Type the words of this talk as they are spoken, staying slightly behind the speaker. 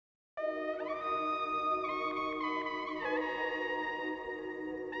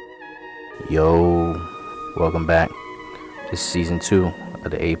Yo, welcome back. This is season 2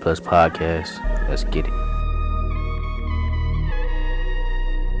 of the A Plus podcast. Let's get it.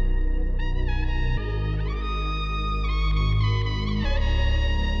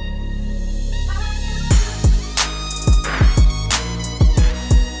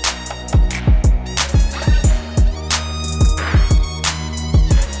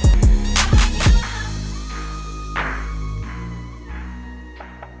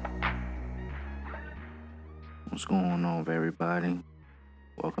 What's going on, everybody?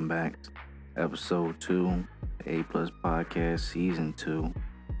 Welcome back. Episode 2, A Plus Podcast, Season 2.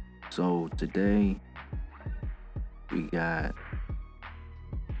 So today, we got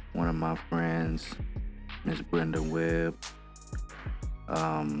one of my friends, Miss Brenda Webb.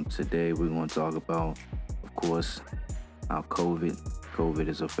 Today, we're going to talk about, of course, how COVID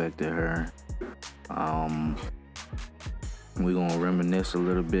has affected her. We're going to reminisce a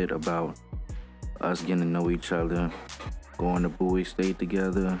little bit about us getting to know each other, going to Bowie State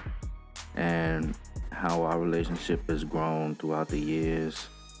together, and how our relationship has grown throughout the years.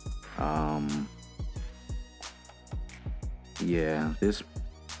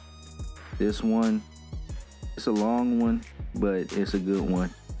 This one, it's a long one, but it's a good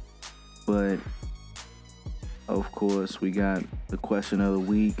one. But of course, we got the question of the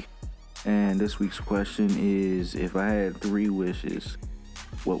week, and this week's question is: if I had 3 wishes,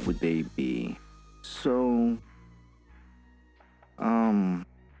 what would they be? So, I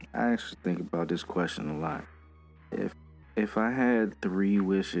actually think about this question a lot. If I had 3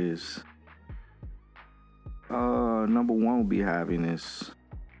 wishes, number 1 would be happiness.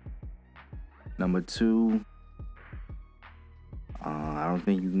 Number 2, I don't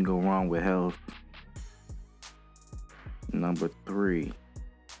think you can go wrong with health. Number 3,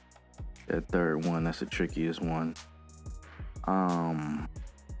 that third one, that's the trickiest one.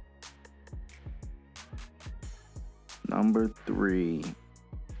 Number 3,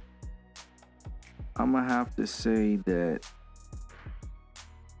 I'm gonna have to say that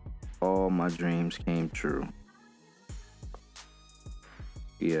all my dreams came true.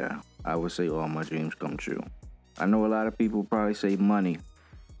 Yeah, I would say all my dreams come true. I know a lot of people probably say money,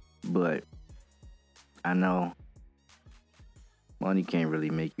 but I know money can't really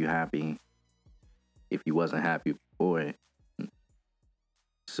make you happy if you wasn't happy before it.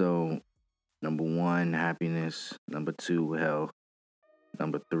 So, number 1, happiness. Number 2, health.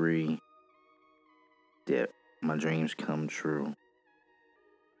 Number 3, that my dreams come true.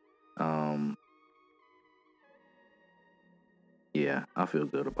 Yeah, I feel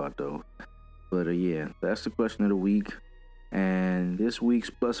good about those. But yeah, that's the question of the week. And this week's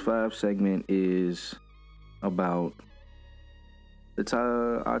Plus 5 segment is about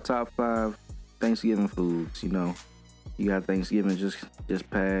our top 5 Thanksgiving foods. You know, you got Thanksgiving just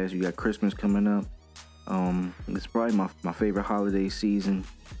passed. You got Christmas coming up. It's probably my favorite holiday season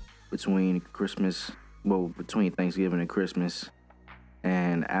between Thanksgiving and Christmas.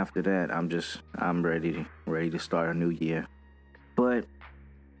 And after that, I'm ready to start a new year. But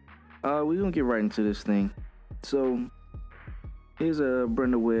we're gonna get right into this thing. So here's a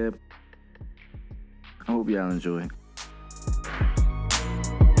Brenda Webb. I hope y'all enjoy.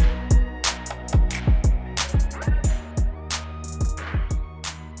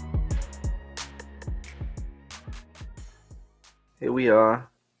 Here we are,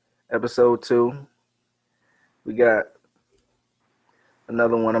 episode 2. We got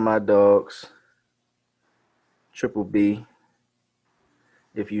another one of my dogs, Triple B.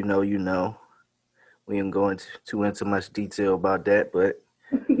 If you know, you know. We ain't going into much detail about that, but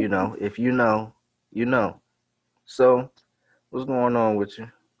you know, if you know, you know. So, what's going on with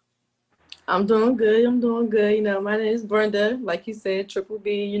you? I'm doing good. You know, my name is Brenda. Like you said, Triple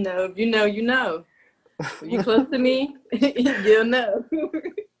B. You know, if you know, you know. If you close to me, you'll know.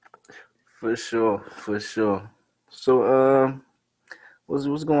 For sure. So,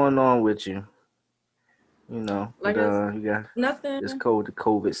 what's going on with you? You know, you got nothing. This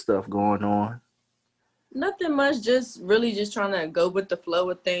COVID stuff going on. Nothing much. Just trying to go with the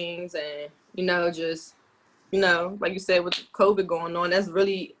flow of things, and like you said, with COVID going on, that's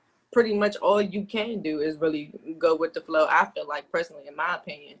really pretty much all you can do is really go with the flow. I feel like, personally, in my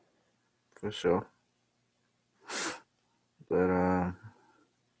opinion. For sure. But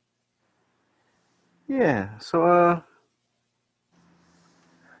yeah. So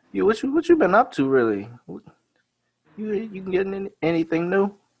what you been up to really? You getting anything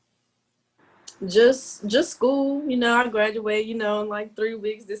new? Just school. You know, I graduate. You know, in like 3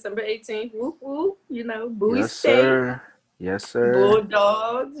 weeks, December 18th. Whoop whoop. You know, Bowie State. Yes, sir.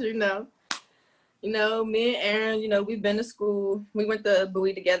 Bulldogs. You know. Me and Aaron, we've been to school. We went to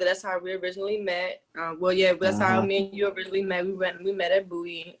Bowie together. That's how we originally met. Well, yeah, that's how Mhm. me and you originally met. We met at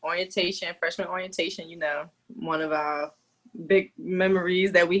Bowie orientation, freshman orientation. One of our big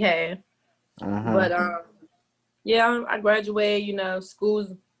memories that we had. But Mhm. yeah, I graduated.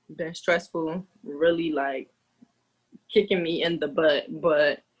 School's been stressful, really like kicking me in the butt.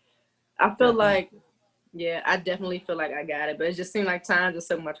 But I feel Definitely. like, yeah, I definitely feel like I got it. But it just seems like times are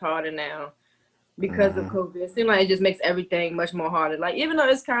so much harder now because of Mhm. COVID. It seems like it just makes everything much more harder. Like, even though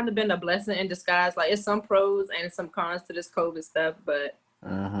it's kind of been a blessing in disguise, like it's some pros and some cons to this COVID stuff, but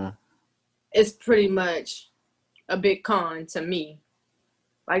Mhm. it's pretty much a big con to me.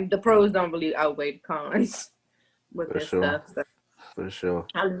 Like the pros don't really outweigh the cons with For this sure. stuff. So For sure.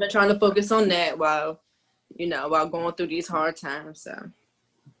 I've been trying to focus on that while going through these hard times. So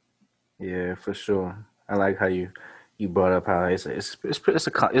Yeah, for sure. I like how you brought up how it's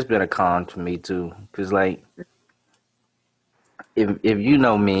been a con for me too. Cause like if you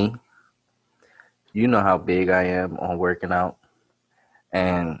know me, you know how big I am on working out,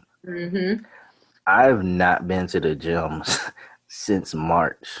 and mm-hmm. I've not been to the gym since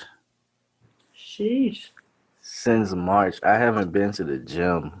March. Sheesh. Since March, I haven't been to the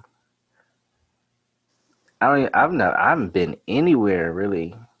gym. I haven't been anywhere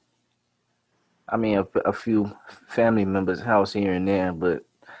really. I mean, a few family members' house here and there, but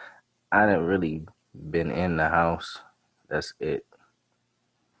I haven't really been in the house. That's it.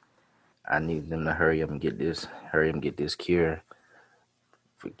 I need them to hurry up and get this cure.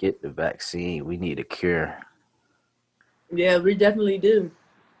 Forget the vaccine. We need a cure. Yeah, we definitely do.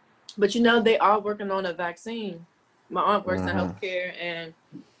 But they are working on a vaccine. My aunt works in Mm-hmm. healthcare, and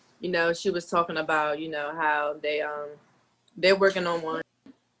she was talking about how they're working on one,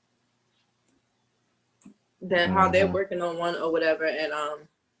 that how they're Mm-hmm. working on one or whatever, and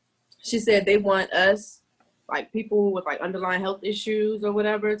she said they want us, like people with like underlying health issues or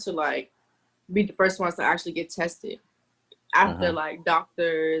whatever, to like be the first ones to actually get tested after Mm-hmm. like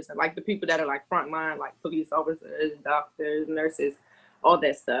doctors and like the people that are like frontline, like police officers, doctors, nurses, all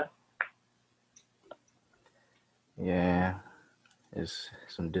that stuff. Yeah, it's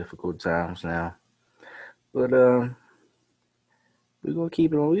some difficult times now, but we're gonna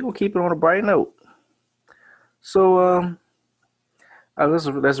keep it on a bright note. So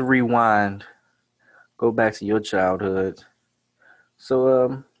let's rewind. Go back to your childhood.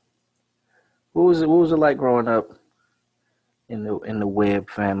 So what was it like growing up in the Webb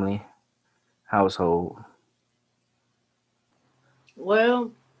family household?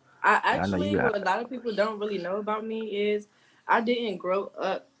 Well, I I know you actually, what got. a lot of people don't really know about me is I didn't grow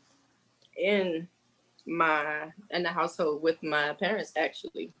up in in the household with my parents.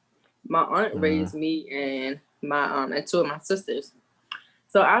 Actually, my aunt Mm, raised me and my and two of my sisters.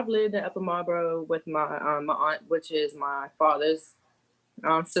 So I've lived in Upper Marlboro with my aunt, which is my father's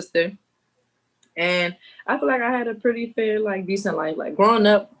sister, and I feel like I had a pretty fair, like decent life. Like growing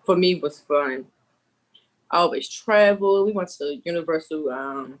up for me was fun. I always traveled. We went to Universal.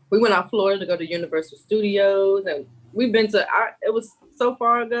 We went out Florida to go to Universal Studios, and we've been to. It was so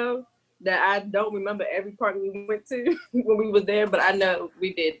far ago that I don't remember every park we went to when we was there, but I know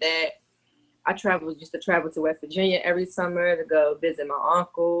we did that. I traveled used to travel to West Virginia every summer to go visit my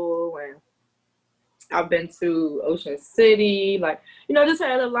uncle, and I've been to Ocean City. Like just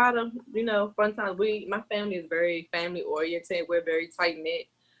had a lot of fun times. My family is very family oriented. We're very tight knit,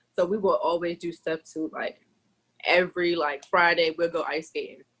 so we will always do stuff too. Like every like Friday we'll go ice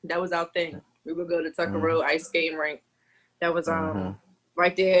skating. That was our thing. We would go to Tucker mm, Road ice skating rink. That was mm-hmm.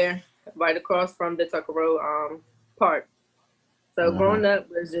 right there, right across from the Tucker Road park. So Mm-hmm. growing up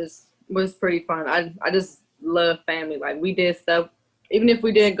was pretty fun. I just love family. Like we did stuff. Even if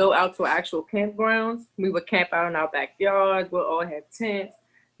we didn't go out to actual campgrounds, we would camp out in our backyards. We'll all have tents,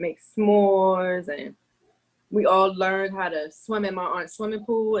 make s'mores, and we all learned how to swim in my aunt's swimming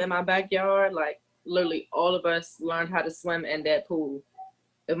pool in my backyard. Like literally all of us learned how to swim in that pool.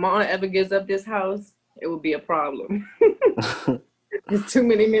 If my aunt ever gives up this house, it would be a problem. There's too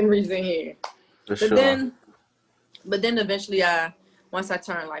many memories in here. For But sure. then eventually once I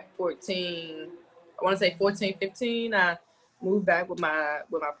turned like 14, I want to say 14, 15, I moved back with my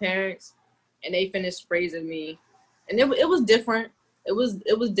parents, and they finished raising me. And it was different. It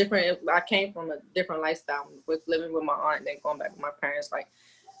was different. I came from a different lifestyle with living with my aunt and then going back with my parents. Like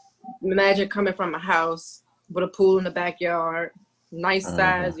imagine coming from a house with a pool in the backyard, nice Mm-hmm.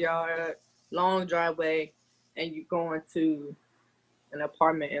 size yard, long driveway, and you going to an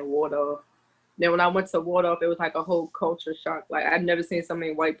apartment in Waldorf. Then when I went to Waldorf, it was like a whole culture shock. Like I've never seen so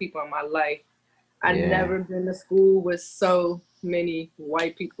many white people in my life. I Yeah. never been to school with so many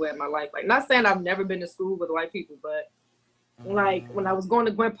white people in my life. Like, not saying I've never been to school with white people, but like when I was going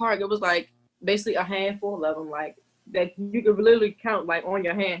to Gwynn Park, it was like basically a handful of them. Like that you could literally count like on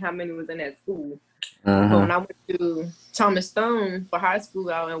your hand how many was in that school. But when Mm-hmm. I went to Thomas Stone for high school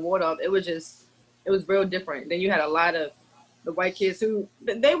out in Wardolph, it was real different. Then you had a lot of the white kids who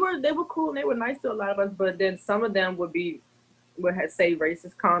they were cool and they were nice to a lot of us, but then some of them would have say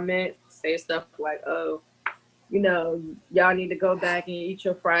racist comments, say stuff like, "Oh, y'all need to go back and eat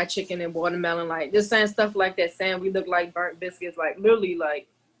your fried chicken and watermelon," like just saying stuff like that, saying we look like burnt biscuits, like literally, like,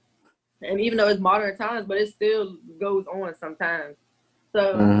 and even though it's modern times, but it still goes on sometimes.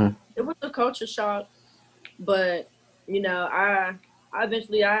 So Mm-hmm. it was a culture shock, but I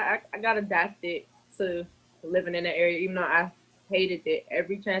eventually I got adapted to living in the area, even though I hated it.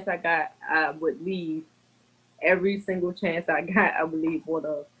 Every chance I got, I would leave. Every single chance I got, I would leave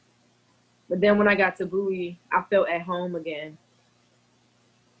Water. But then when I got to Bowie, I felt at home again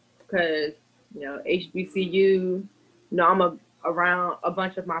because HBCU. Around a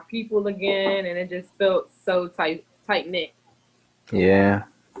bunch of my people again, and it just felt so tight knit. Yeah.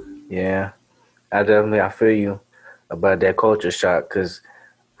 Yeah. I feel you about that culture shock because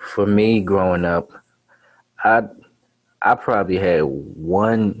for me growing up, I I probably had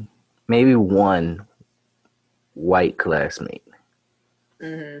maybe one white classmate,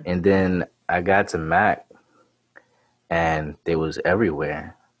 Hmm. and then I got to Mac, and they was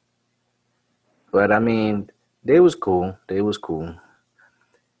everywhere. But I mean, they was cool. They was cool.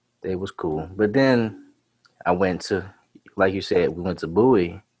 They was cool. But then I went to, like you said, we went to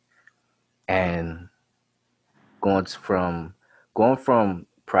Bowie, and going from going from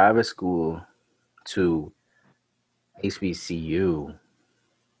private school to HBCU.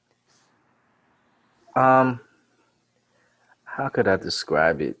 Um, how could I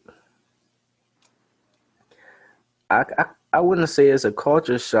describe it? I wouldn't say it's a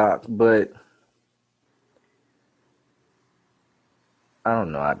culture shock, but I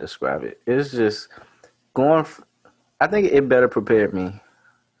don't know how to describe it. It's just going. I think it better prepared me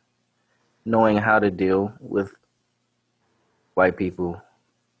knowing how to deal with white people.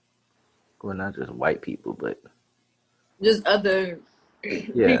 Well, not just white people, but Just other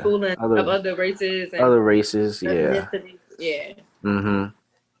yeah, people and of other races and other races. Yeah. ethnicities. Yeah, Mm-hmm.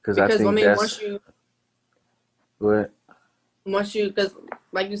 Because I because I think mean, that's what. once you, because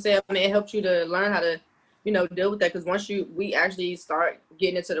like you said, I mean, it helps you to learn how to, deal with that. Because we actually start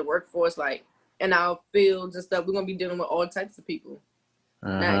getting into the workforce, like in our fields and stuff, we're gonna be dealing with all types of people.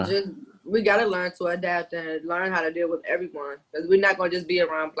 Not Mm-hmm. just we gotta learn to adapt and learn how to deal with everyone. Because we're not gonna just be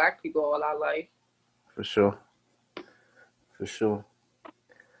around black people all our life. For sure. For sure.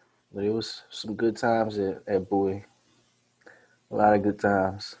 But it was some good times at Bowie. A lot of good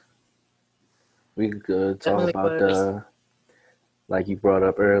times. We could talk Definitely about was. like you brought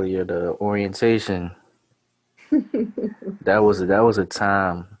up earlier, the orientation. That was a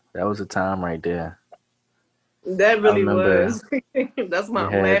time. That was a time right there. That I really remember was. That's why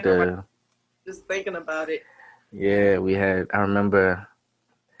we I'm had laughing right the just thinking about it. yeah we had. I remember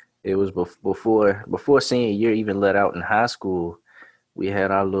it was before senior year even let out in high school. We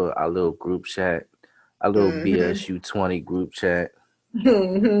had our little group chat, our little Hmm. BSU 20 group chat.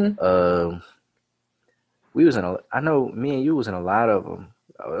 Hmm. Um, we was in a. I know me and you was in a lot of them.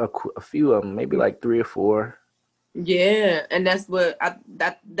 A few of them, maybe like three or four. Yeah, and that's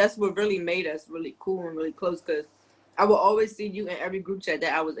what really made us really cool and really close. Cause I will always see you in every group chat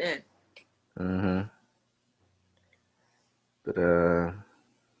that I was in. Hmm. But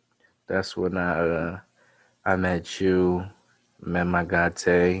that's when I met you, met my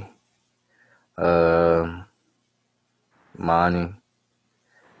Gate, um, Monty,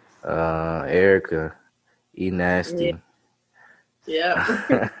 Erica, E Yeah. Nasty,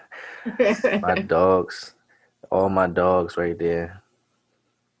 Yep. my dogs, all my dogs right there.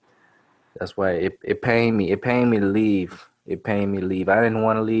 That's why it pained me. It pained me to leave. It pained me to leave. I didn't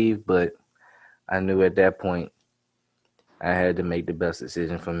want to leave, but I knew at that point I had to make the best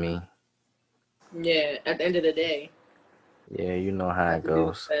decision for me. Yeah. At the end of the day, Yeah, you know how have it to do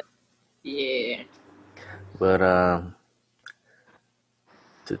goes. that. Yeah. But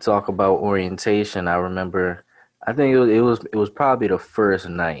to talk about orientation, I remember. I think it was probably the first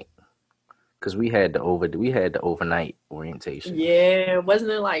night because we had the overnight orientation. Yeah. Wasn't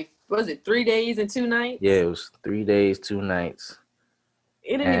it like, was it 3 days and 2 nights? Yeah, it was 3 days, 2 nights,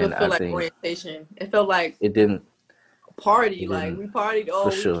 It didn't even and feel I like think orientation. It felt like it didn't. a party. It Like didn't we partied for all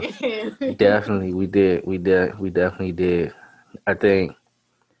sure. weekend. Definitely, we did. We definitely did. I think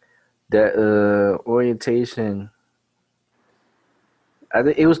that orientation. I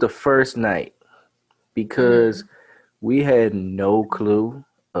think it was the first night. because we had no clue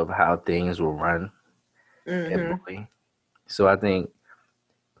of how things were run at Mm-hmm. Bowie. So I think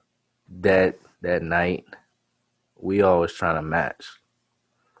that night we all was trying to match,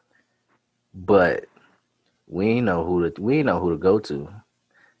 but we ain't know who to go to,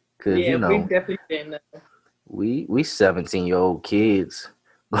 cause Yeah, we definitely didn't we 17-year-old kids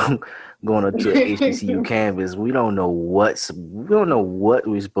going up to an HBCU know. campus. We don't know what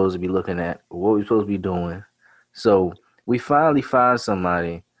we're supposed to be looking at, or what we're supposed to be doing. So we finally find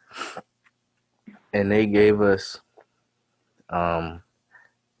somebody, and they gave us um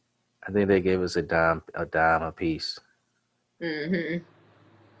I think they gave us a dime a piece, Mm-hmm.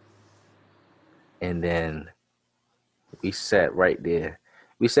 and then we sat right there.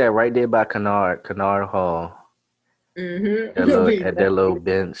 We sat right there by Kennard Hall, Mm-hmm. We at that little definitely did.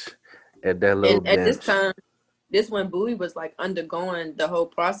 bench, at that little And at this bench. time, this when Bowie was like undergoing the whole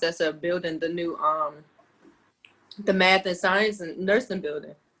process of building the new the math and science and nursing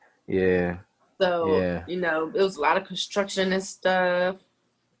building. Yeah, So, yeah. it was a lot of construction and stuff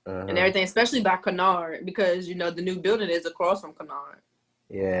and Uh-huh. everything, especially by Kennard, because the new building is across from Kennard.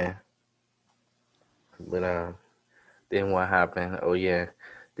 Yeah. But then what happened? Oh yeah.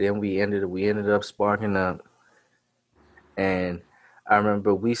 Then we ended up sparking up, and I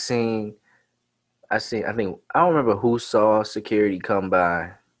remember I think I don't remember who saw security come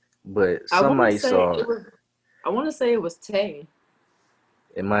by, but I want to somebody say saw it it. was. I want to say it was Tay.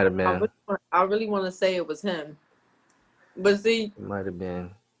 It might have been. I really want to say it was him. But see, It might have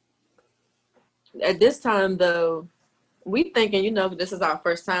been. at this time though, we thinking, this is our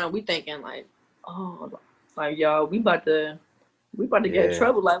first time. We thinking like, oh, like y'all, we about to get in Yeah.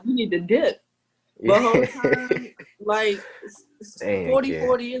 trouble. Like we need to dip. Yeah. But whole time, like They didn't 40 care.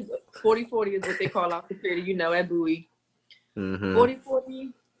 40 is 40 is what they call our security. At Bowie, Mm-hmm. 40 40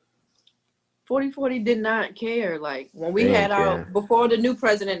 40 40 did not care. Like when we They didn't had care. out before the new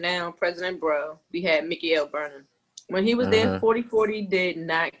president, now President Bro, we had Mickey L. Burnham. When he was there, Mm-hmm. 40 40 did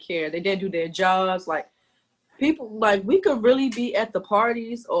not care. They didn't do their jobs. Like people, like we could really be at the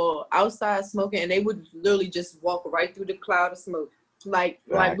parties or outside smoking, and they would literally just walk right through the cloud of smoke. Like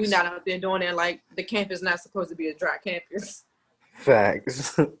we Facts. not out there doing that. Like the campus not supposed to be a dry campus.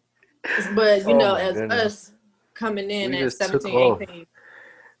 Facts. But Oh my as goodness. us coming in We at just took 17, off. 18,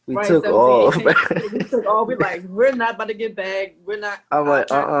 We right, took 17, off. 18, we took all. We're like, we're not about to get back. We're not I'm like,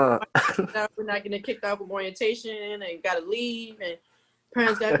 not uh-uh. we're not getting kicked out from orientation and gotta leave, and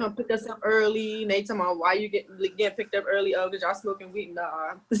parents gotta come pick us up early, and they tell me why you getting picked up early. Oh, because y'all smoking weed.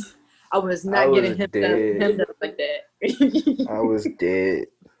 Nah. I was I not getting was hemmed dead. up like that. I was dead.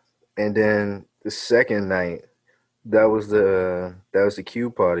 And then the second night, that was the Q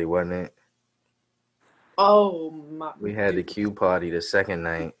party, wasn't it? Oh my We had the dude. Q party the second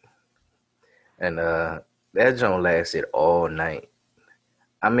night, and that joint lasted all night.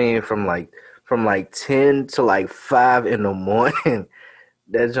 I mean, from like 10 to like 5 in the morning.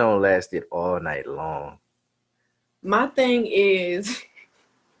 That joint lasted all night long. My thing is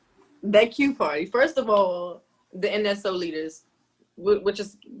that Q party. First of all, the NSO leaders, which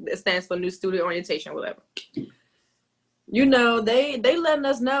is it stands for New Student Orientation, whatever. They letting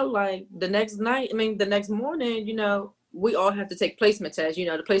us know like the next night. I mean, the next morning. We all have to take placement tests.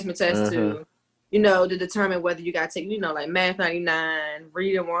 The placement test Mm-hmm. to determine whether you got to take like Math 99,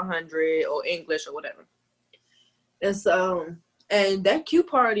 Reading 100, or English or whatever. And so, and that Q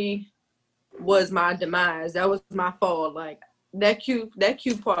party was my demise. That was my fall. Like that Q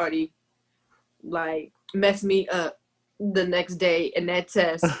party like messed me up the next day in that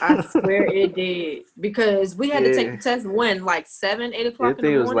test. I swear it did. Because we had to take the Yeah. test when, like 7, 8 I o'clock in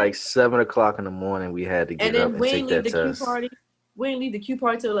think the it was like morning. 7 o'clock in the morning. We had to And get up then and we take ain't leave that the Q test. party. We ain't leave the Q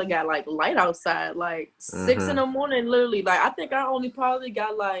party till it got like light outside, like 6 in Mm-hmm. the morning, literally. Like I think I only probably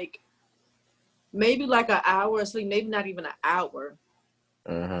got like maybe like an hour of sleep, maybe not even an hour.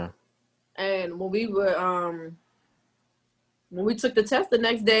 Mm-hmm. And when we took the test the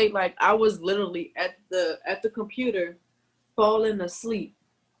next day, like I was literally at the computer falling asleep.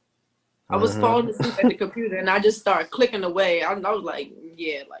 I was falling Mm-hmm. asleep at the computer, and I just started clicking away. I was like,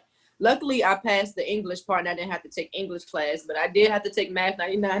 yeah, like. Luckily, I passed the English part, and I didn't have to take English class, but I did have to take Math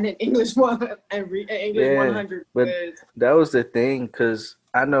 99 and English 1 and English Yeah, 100 but because that was the thing, cause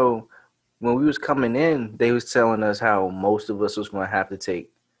I know when we was coming in, they was telling us how most of us was gonna have to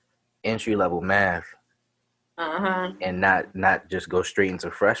take entry level math uh-huh. and not just go straight into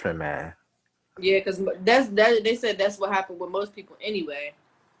freshman math. Yeah, because that they said that's what happened with most people anyway.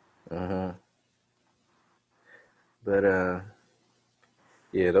 Mm-hmm. But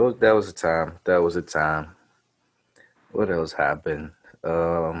yeah, that was a time. That was a time. What else happened?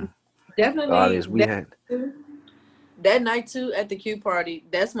 Um, Definitely Artists we had. that night too at the Q party.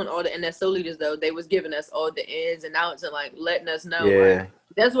 That's when all the NSO leaders though they was giving us all the ins and outs and like letting us know like Yeah.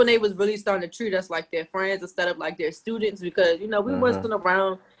 that's when they was really starting to treat us like their friends instead of like their students because we Mhm. wasn't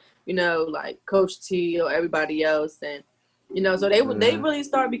around like Coach T or everybody else and so they Mhm. really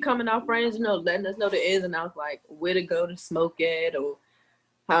started becoming our friends. Letting us know the ins and outs like where to go to smoke at or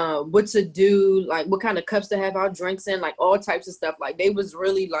what to do, like what kind of cups to have our drinks in, like all types of stuff. Like they was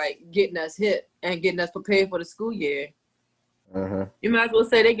really like getting us hip and getting us prepared for the school year. Mhm. You might as well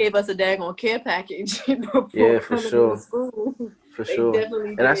say they gave us a daggone care package Yeah, before for coming into sure. school. For They sure.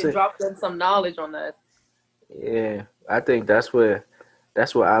 definitely And I did say, drop them some knowledge on us. yeah, I think that's where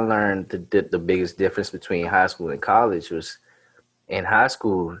I learned the biggest difference between high school and college was in high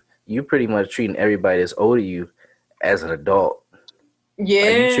school, you pretty much treating everybody that's older you as an adult.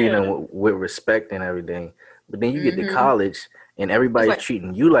 Like you treating them Yeah. with respect and everything. But then you get to hmm college and It's everybody's like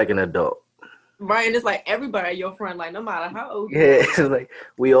treating you like an adult. right, and it's like everybody your friend, like no matter how old you Yeah, are. it's Like like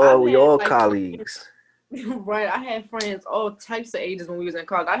we all I've we had all like colleagues. right, I had friends all types of ages when we was in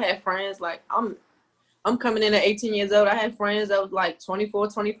college. I had friends like I'm coming in at 18 years old. I had friends that was like 24,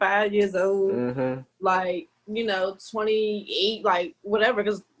 25 years old, Mhm. like, 28, like whatever,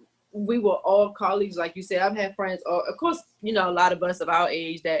 because we were all colleagues, like you said. I've had friends, of course, a lot of us of our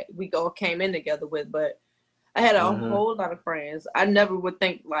age that we all came in together with, but I had a Mhm. whole lot of friends. I never would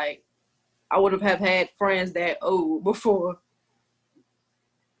think like I would have had friends that old before.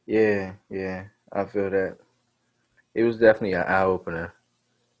 Yeah, yeah. I feel that. It was definitely an eye opener.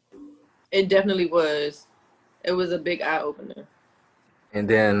 It definitely was. It was a big eye opener. And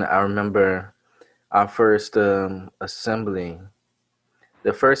then I remember our first assembly.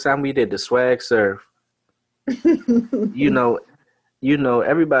 The first time we did the swag surf, you know,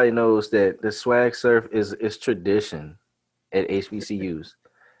 everybody knows that the swag surf is tradition at HBCUs.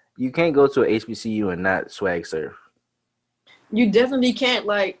 You can't go to a HBCU and not swag surf. You definitely can't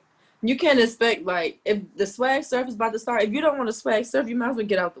you can't expect like if the swag surf is about to start. If you don't want to swag surf, you might as well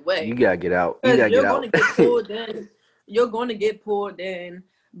get out the You way gotta get out. You because gotta get you're going out. to get pulled in. You're going to get pulled in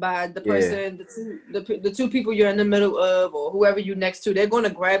by the Yeah. person, the two people you're in the middle of, or whoever you next to. They're going to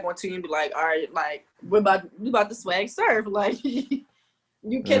grab onto you and be like, "All right, like we about to swag surf." Like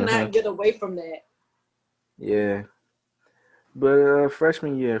you Mhm. cannot get away from that. Yeah. But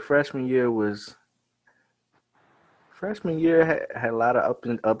freshman year had a lot of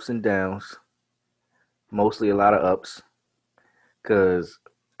ups and downs. Mostly a lot of ups, cause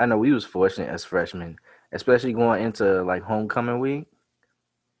I know we was fortunate as freshmen, especially going into like homecoming week.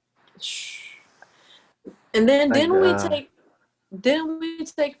 And then Like didn't we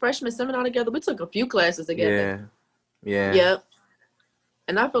take freshman seminar together? We took a few classes together. yeah, yeah. Yep.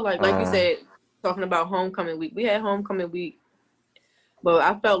 And I feel like you Um, said, talking about homecoming week, we had homecoming week, but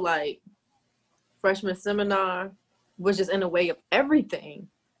I felt like freshman seminar was just in the way of everything.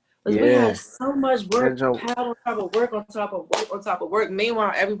 Because we had yeah. so much That work joke. piled on top of work on top of work on top of work.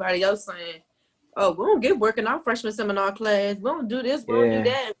 Meanwhile, everybody else saying, "Oh, we don't get work in our freshman seminar class. We don't do this. We don't do Yeah,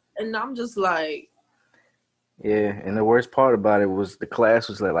 that." And I'm just like, yeah. And the worst part about it was the class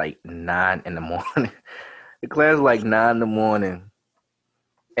was at like 9 in the morning. The class was like 9 in the morning,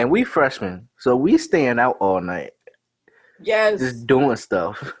 and we freshmen, so we staying out all night, just yes, doing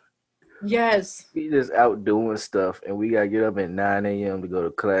stuff. yes. We just out doing stuff, and we gotta get up at 9 a.m. to go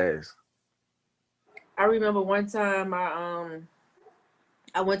to class. I remember one time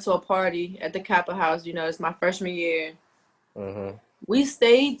I went to a party at the Kappa House. It's my freshman year. Mhm. We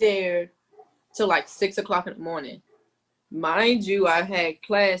stayed there till like 6 o'clock in the morning. Mind you, I had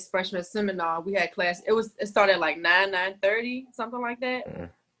class freshman seminar. We had class. It started at like 9:30, something like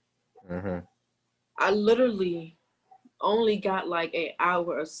that. Mhm. I literally only got like an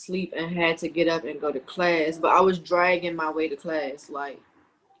hour of sleep and had to get up and go to class. But I was dragging my way to class. Like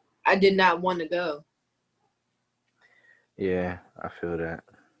I did not want to go. Yeah, I feel that.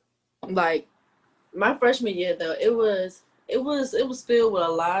 Like my freshman year though, it was filled with a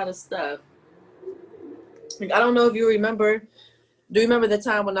lot of stuff. Like, I don't know if you remember. Do you remember the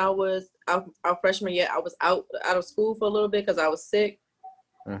time when I was our freshman year? I was out of school for a little bit because I was sick.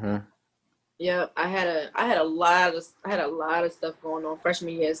 Mhm. Yeah, I had a lot of stuff going on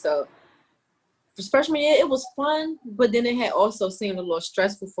freshman year. So for freshman year, it was fun, but then it had also seemed a little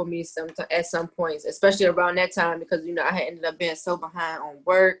stressful for me at some points, especially around that time because I had ended up being so behind on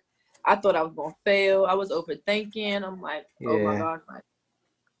work. I thought I was gonna fail. I was overthinking. I'm like, oh my Yeah. gosh, like,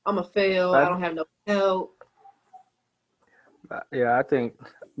 I'm gonna fail. I I don't have no help. yeah, I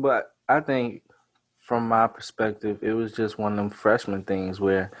think from my perspective, it was just one of them freshman things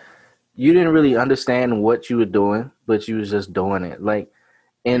where you didn't really understand what you were doing, but you was just doing it. Like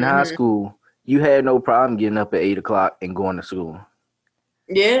In high Hmm. school, you had no problem getting up at 8 o'clock and going to school.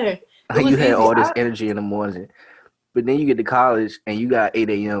 Yeah, it You was had easy. all this energy in the morning. But then you get to college and you got 8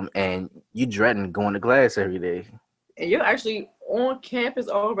 a.m. and you dreading going to class every day. And you're actually on campus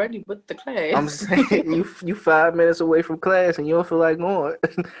already with the I'm class. saying you 5 minutes away from class and you don't feel like going.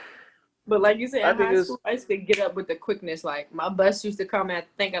 But like you said, I in think high it's school, I used to get up with the quickness. Like my bus used to come at, I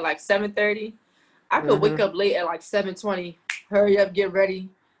think, at like 7:30. I could wake mm-hmm, up late at like 7:20. Hurry up, get ready.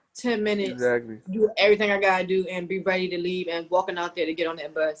 10 minutes, exactly. do everything I gotta do, and be ready to leave. And walking out there to get on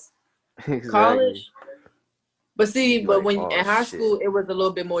that bus. Exactly. College, but see, You but like, when oh in high shit. school, it was a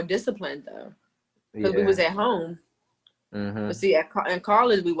little bit more disciplined though, because we was Yeah. at home. But Mm-hmm. see, in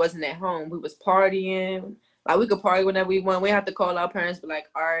college, we wasn't at home. We was partying. Like we could party whenever we want. We have to call our parents, be like,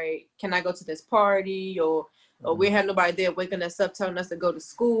 "All right, can I go to this party?" Or we Mm-hmm. had nobody there waking us up, telling us to go to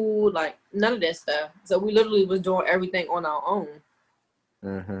school. Like none of that stuff. So we literally was doing everything on our own.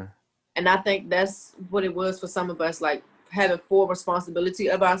 Mm-hmm. And I think that's what it was for some of us, like having full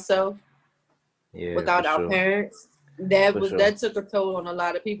responsibility of ourselves Yeah, for without our sure. parents. For sure. That took a toll on a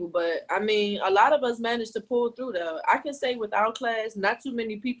lot of people. But I mean, a lot of us managed to pull through though. I can say with our class, not too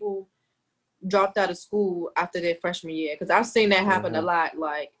many people dropped out of school after their freshman year, because I've seen that happen a Mm-hmm. lot,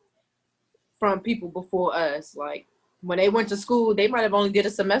 like from people before us. Like when they went to school, they might have only did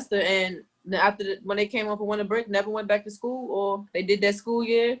a semester, and when they came home for winter break, never went back to school, or they did that school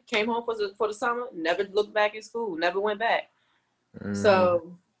year, came home for the summer, never looked back in school, never went back. Mm-hmm.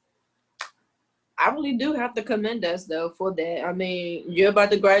 So I really do have to commend us though for that. I mean, you're about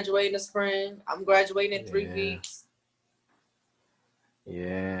to graduate in the spring. I'm graduating in three Yeah. weeks.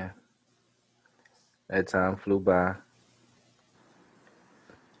 Yeah. That time flew by.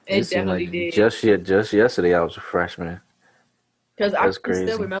 It It seemed like definitely did. just yesterday I was a freshman. Because I That's can still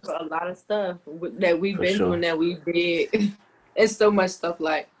crazy. remember a lot of stuff that we've For been through and sure. that we did. It's so much stuff.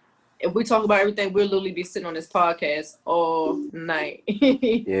 Like, if we talk about everything, we'll literally be sitting on this podcast all night.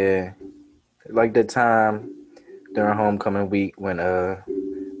 Yeah. Like the time during homecoming week when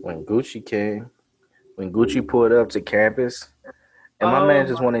Gucci came, when Gucci pulled up to campus, and my Oh man my.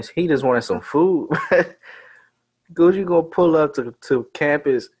 just wanted some food. Gucci gonna pull up to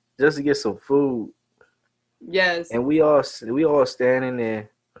campus just to get some food, Yes. and we all standing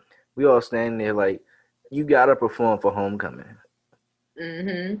there like you gotta perform for homecoming.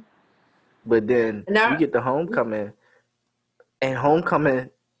 Mm-hmm. But then And we I, get to homecoming, and homecoming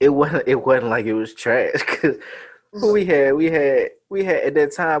it wasn't like it was trash. Cause who we had at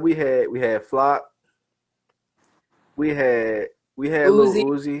that time we had Flock, we had Lil Uzi,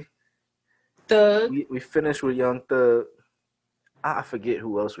 Uzi. Thug. We finished with Young Thug. I forget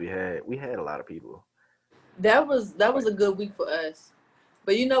who else we had. We had a lot of people. That was Like, a good week for us.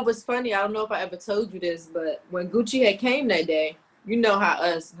 But you know what's funny? I don't know if I ever told you this, but when Gucci had came that day, you know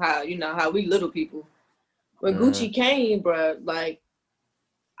how we little people. When mm-hmm. Gucci came, bro, like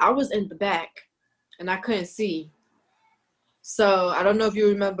I was in the back and I couldn't see. So I don't know if you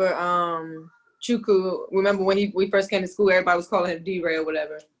remember Chuku. Remember when we first came to school, everybody was calling him D-Ray or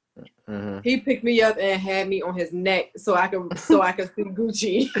whatever. Mm-hmm. He picked me up and had me on his neck so I could see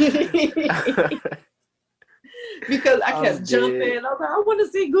Gucci. Because I kept I'm dead. jumping. I was like, I want to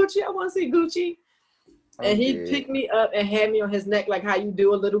see Gucci. I want to see Gucci. And I'm he dead. picked me up and had me on his neck like how you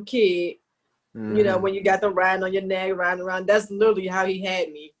do a little kid. Mm-hmm. When you got them riding on your neck, riding around. That's literally how he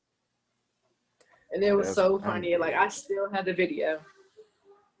had me. And it was so I'm funny. Like dead. I still have the video.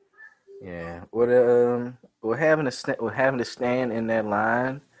 Yeah. What having to stand in that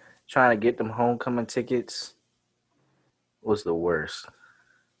line, trying to get them homecoming tickets was the worst.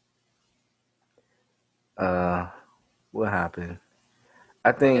 Uh, what happened? I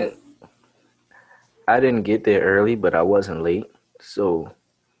Yes. think I didn't get there early, but I wasn't late. So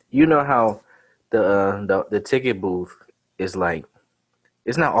you know how the ticket booth is like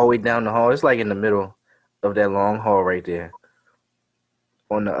it's not all the way down the hall. It's like in the middle of that long hall right there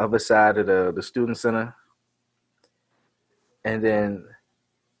on the other side of the student center. And then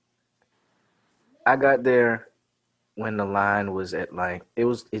I got there when the line was at like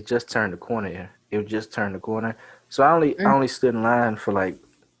it just turned the corner. It just turned the corner. So I only stood in line for like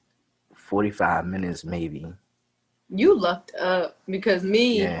 45 minutes maybe. You lucked up because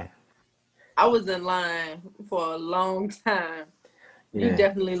me, Yeah. I was in line for a long time. You Yeah.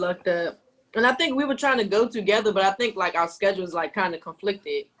 definitely lucked up. And I think we were trying to go together, but I think like our schedules like kind of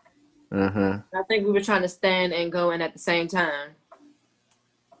conflicted. Mhm. I think we were trying to stand and go in at the same time.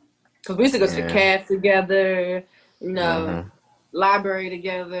 Because we used to go to the Yeah. caf together, you know, Mhm. library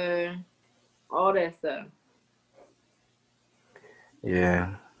together, all that stuff.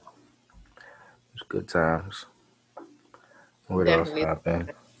 Yeah. It was good times. What else Definitely.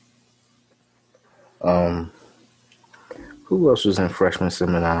 happened? Um, who else was in freshman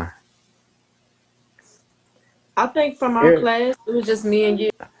seminar? I think from our Eric? class, it was just me and you.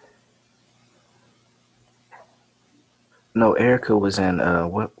 No, Erica was in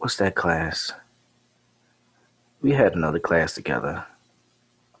what's that class? We had another class together.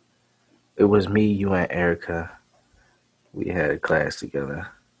 It was me, you, and Erica. We had a class together.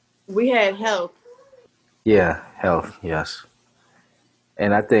 We had health. Yeah, health, yes.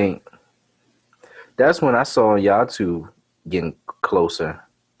 And I think that's when I saw y'all two getting closer.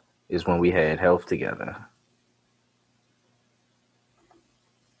 Is when we had health together.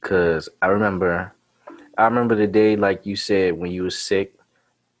 Cause I remember the day like you said when you was sick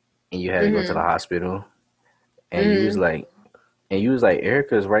and you had to go to the Mhm. hospital and Mhm. you was like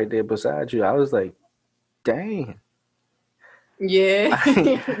Erica's right there beside you. I was like, dang. Yeah.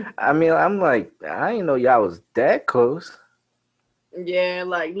 I mean, I'm like, I didn't know y'all was that close. Yeah,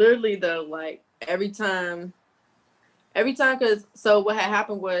 like literally though, like every time, because so what had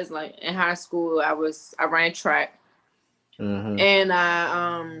happened was like in high school, I ran track, Mm-hmm. and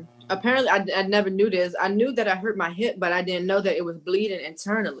I apparently I never knew this. I knew that I hurt my hip, but I didn't know that it was bleeding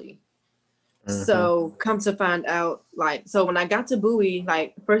internally. Mm-hmm. So come to find out, like, so when I got to Bowie,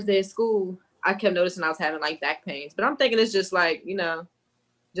 like first day of school, I kept noticing I was having like back pains, but I'm thinking it's just like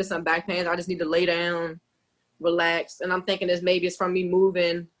just some back pains. I just need to lay down, relax, and I'm thinking this maybe it's from me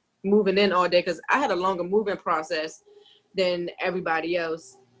moving in all day because I had a longer moving process than everybody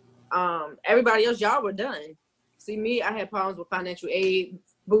else. Everybody else, y'all were done. See me, I had problems with financial aid.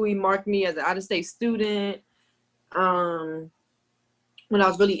 Bowie marked me as an out of state student. Um, when I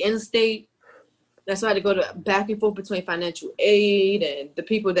was really in state, that's why I had to go to back and forth between financial aid and the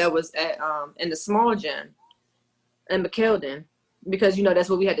people that was at in the small gym in McKeldin, because that's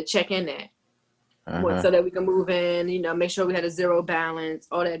what we had to check in at, Uh-huh. so that we can move in, make sure we had a zero balance,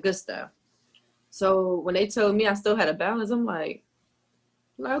 all that good stuff. So when they told me I still had a balance, I'm like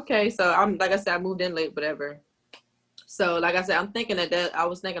okay. So I'm like I said, I moved in late, whatever. So like I said, I'm thinking that I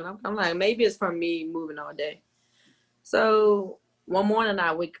was thinking I'm like maybe it's from me moving all day. So one morning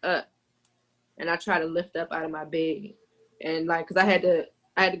I wake up and I try to lift up out of my bed, and like because I had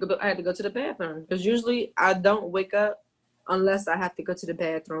to go to the bathroom because usually I don't wake up unless I have to go to the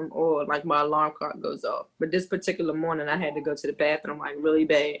bathroom or like my alarm clock goes off. But this particular morning I had to go to the bathroom like really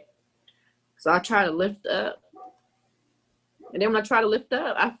bad. So I try to lift up, and then when I try to lift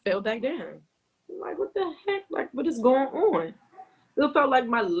up, I fell back down. I'm like, what the heck? Like, what is going on? It felt like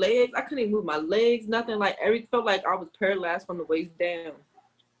my legs, I couldn't even move my legs, nothing. Like, everything felt like I was paralyzed from the waist down.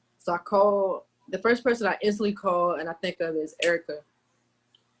 So I called, the first person I instantly called and I think of is Erica.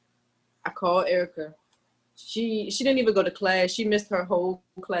 I called Erica. She didn't even go to class. She missed her whole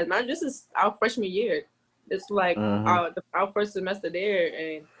class. Man, this is our freshman year. It's like Mm-hmm. our first semester there,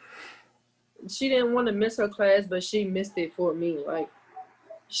 and she didn't want to miss her class, but she missed it for me. Like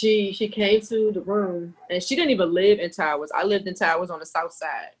she came to the room, and she didn't even live in Towers. I lived in Towers on the south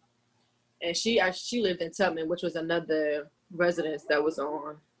side, and she lived in Tubman, which was another residence that was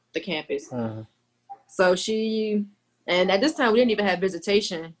on the campus. Mm-hmm. So and at this time we didn't even have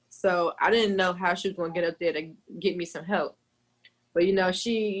visitation, so I didn't know how she was going to get up there to get me some help. But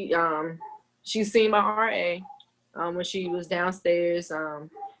she seen my RA when she was downstairs, and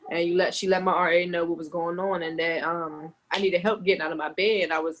she let my RA know what was going on and that I needed help getting out of my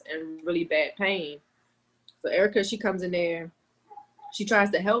bed. I was in really bad pain. So Erica, she comes in there, she tries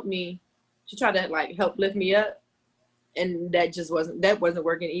to help me. She tried to like help lift me up, and that wasn't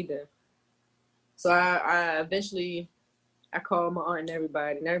working either. So I eventually I called my aunt and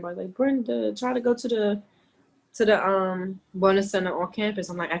everybody's like, Brenda, try to go to the wellness center on campus.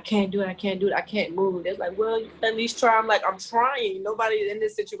 I'm like, I can't do it, I can't move. They're like, well, you can at least try. I'm like, I'm trying. Nobody in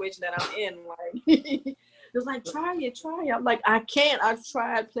this situation that I'm in. Like it's like, try it. I'm like, I can't. I've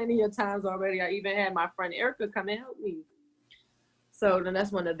tried plenty of times already. I even had my friend Erica come and help me. So then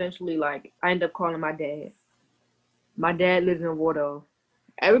that's when eventually like I ended up calling my dad. My dad lives in Wardolph.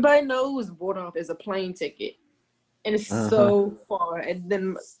 Everybody knows Wardolph is a plane ticket. And it's Mm-hmm. so far. And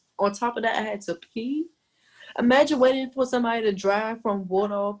then on top of that, I had to pee. Imagine waiting for somebody to drive from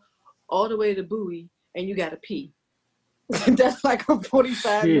Wardolph all the way to Bowie, and you gotta pee. That's like a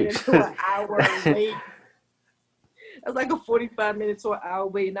 45 minute to an hour wait. That's like a 45 minute to an hour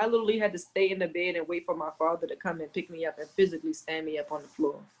wait. And I literally had to stay in the bed and wait for my father to come and pick me up and physically stand me up on the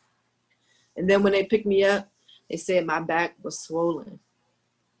floor. And then when they picked me up, they said my back was swollen.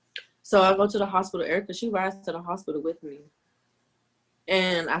 So I go to the hospital. Erica, she rides to the hospital with me.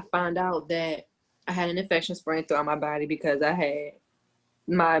 And I find out that I had an infection spreading throughout my body because I had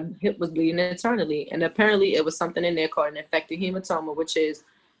my hip was bleeding internally, and apparently it was something in there called an infected hematoma, which is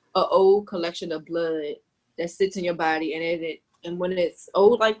an old collection of blood that sits in your body, and when it's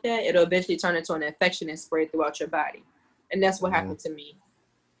old like that, it'll eventually turn into an infection and spread throughout your body, and that's what Mm-hmm. happened to me.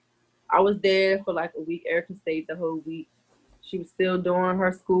 I was there for like a week. Erica stayed the whole week. She was still doing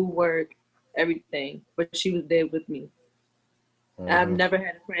her schoolwork, everything, but she was there with me. I've Mm-hmm. never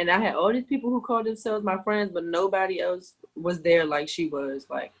had a friend. I had all these people who called themselves my friends, but nobody else was there like she was.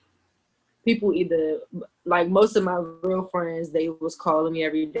 Like people either like most of my real friends, they was calling me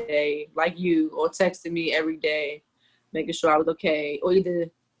every day, like you, or texting me every day, making sure I was okay, or either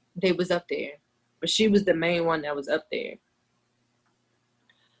they was up there. But she was the main one that was up there.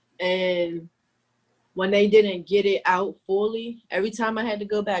 And when they didn't get it out fully, every time I had to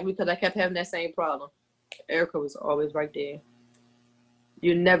go back because I kept having that same problem, Erica was always right there.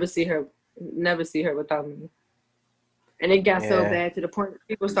 You never see her without me. And it got so Yeah. bad to the point that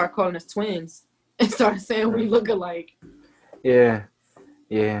people start calling us twins and start saying we look alike. Yeah.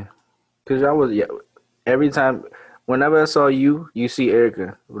 Yeah. Cause I was, yeah. Every time, whenever I saw you, you see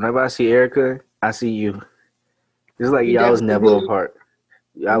Erica. Whenever I see Erica, I see you. It's like We y'all was definitely never was. apart.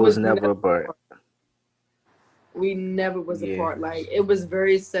 We Y'all was was never never apart. we never was Yeah. apart. Like it was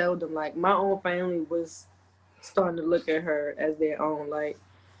very seldom. Like my own family was starting to look at her as their own. Like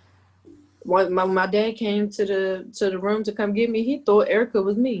when my dad came to the room to come get me, he thought Erica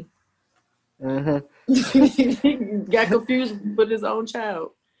was me. Mm-hmm. He got confused with his own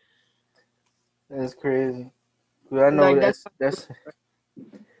child. That's crazy. Well, Like that's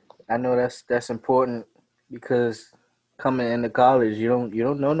I know that's important because coming into college, you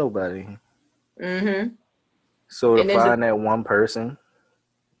don't know nobody. mm-hmm. So to And then find that one person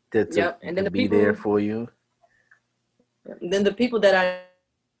that to yep. And to then be there for you. the people that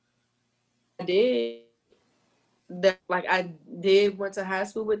I did that like I did went to high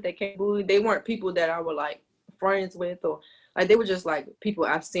school with that came bullied, they weren't people that I were like friends with or like they were just like people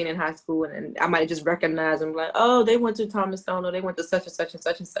I've seen in high school and I might just recognize them like, oh, they went to Thomas Stone or they went to such and such and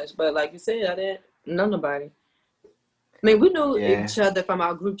such and such. But like you said, I didn't know nobody. I mean, we knew Yeah. each other from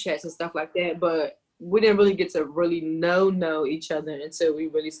our group chats and stuff like that, but we didn't really get to really know each other until we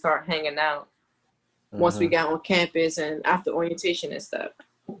really start hanging out once we Mm-hmm. got on campus and after orientation and stuff.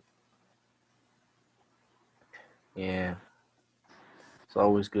 Yeah. It's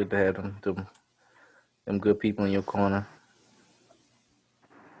always good to have them good people in your corner.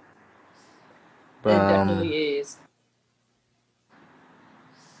 But It definitely is.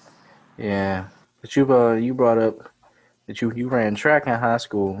 yeah. But you brought up that you ran track in high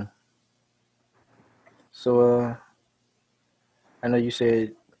school. So I know you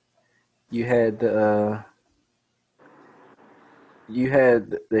said you had the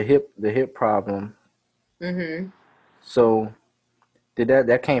hip problem. Mm-hmm. So did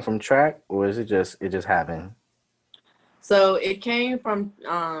that came from track or is it just happened? So it came from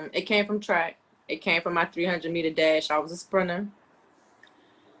track. It came from my 300-meter dash. I was a sprinter.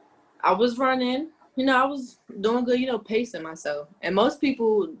 I was running. I was doing good. Pacing myself. And most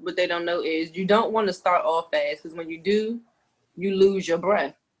people, what they don't know is you don't want to start off fast because when you do, you lose your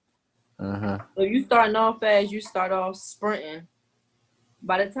breath. Mm-hmm. So you starting off fast, you start off sprinting.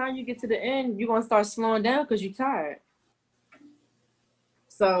 By the time you get to the end, you're gonna start slowing down because you're tired.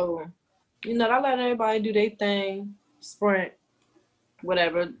 So, I let everybody do their thing, sprint,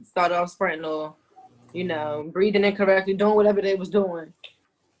 whatever, start off sprinting or breathing incorrectly, doing whatever they was doing.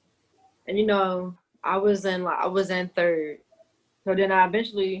 And I was in third. So then I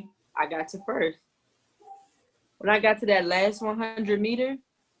got to first. When I got to that last 100-meter,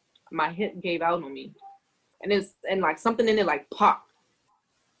 my hip gave out on me. And like something in it like popped.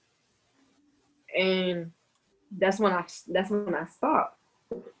 And that's when I stopped.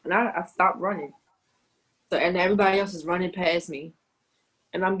 And I stopped running. So and everybody else is running past me.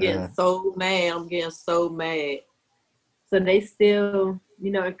 And I'm getting Mm-hmm. so mad. I'm getting so mad. So they still,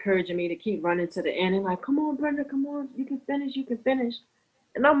 encouraging me to keep running to the end and like, come on, Brenda, come on, you can finish, you can finish.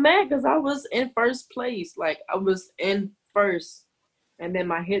 And I'm mad because I was in first place. Like I was in first. And then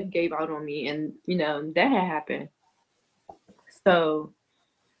my hip gave out on me and that had happened. So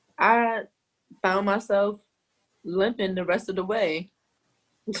I found myself limping the rest of the way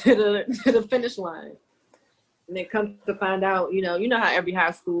to the finish line. And then comes to find out, how every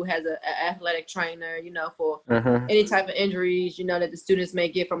high school has a athletic trainer, for Mm-hmm. any type of injuries, that the students may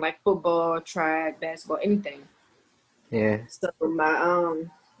get from like football, track, basketball, anything. Yeah. So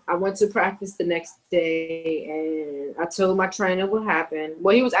I went to practice the next day and I told my trainer what happened.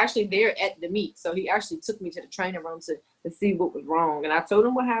 Well, he was actually there at the meet, so he actually took me to the training room to see what was wrong. And I told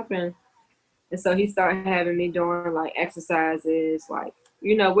him what happened, and so he started having me doing like exercises, like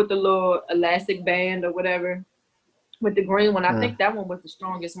with the little elastic band or whatever. With the green one, I Mm. think that one was the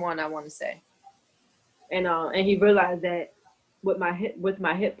strongest one, I want to say. And he realized that with my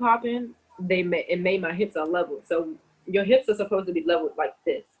hip popping, it made my hips unlevel. So your hips are supposed to be leveled like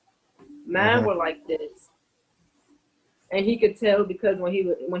this. Mine Mhm. were like this, and he could tell because when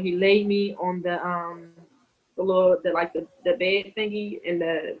he laid me on the bed thingy in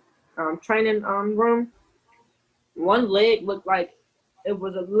the training room, one leg looked like it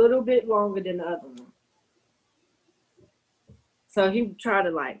was a little bit longer than the other one. So he would try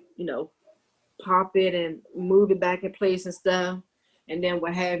to pop it and move it back in place and stuff, and then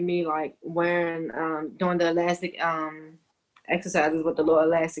would have me like wearing doing the elastic exercises with the little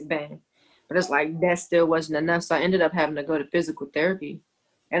elastic band. But it's like that still wasn't enough, so I ended up having to go to physical therapy,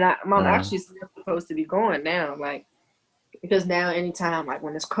 and I'm Mhm. actually still supposed to be going now, like because now anytime like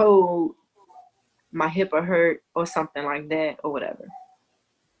when it's cold, my hip will hurt or something like that or whatever.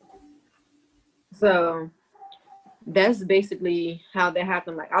 So that's basically how that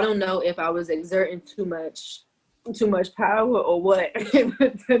happened. Like I don't know if I was exerting too much power or what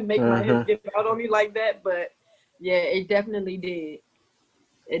to make my hips Mhm. give out on me like that, but yeah, it definitely did.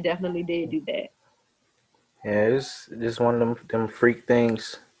 It definitely did do that. Yeah, it's just one of them freak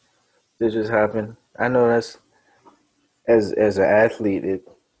things that just happen. I know that's as an athlete,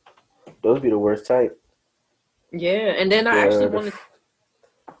 those be the worst type. Yeah, and then I actually The wanted to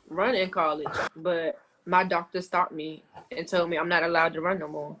run in college, but my doctor stopped me and told me I'm not allowed to run no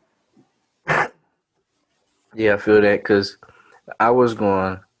more. Yeah, I feel that because I was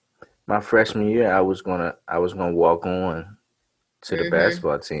going my freshman year. I was gonna walk on to the Mhm.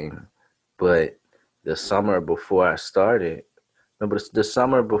 basketball team, but the summer before I started, no, but the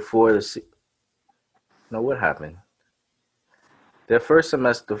summer before no, what happened? The first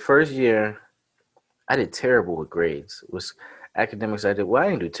semester, the first year, I did terrible with grades. It was academics. I did well. I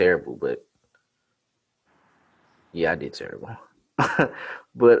didn't do terrible, but yeah, I did terrible.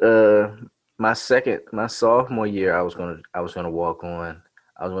 But my sophomore year, I was gonna walk on.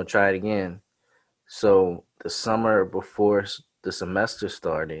 I was gonna try it again. So the summer before the semester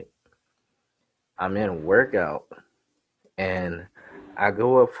started, I'm in a workout and I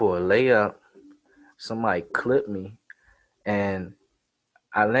go up for a layup. Somebody clipped me and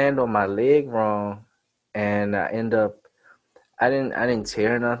I land on my leg wrong, and I end up. I didn't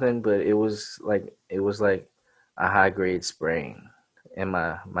tear nothing, but it was like a high grade sprain in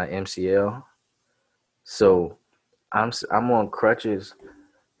my MCL. So I'm on crutches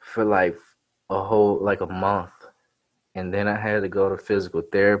for like a month, and then I had to go to physical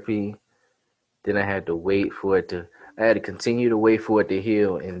therapy. Then I had to wait for it to. I had to continue to wait for it to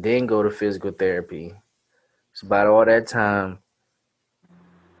heal, and then go to physical therapy. So about all that time,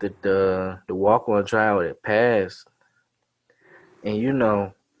 the walk on trial had passed,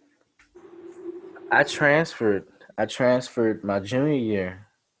 and I transferred. I transferred my junior year.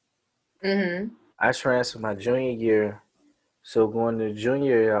 Mhm. I transferred my junior year. So going to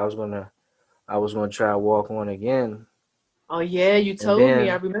junior year, I was gonna try to walk on again, Oh yeah, you and told me.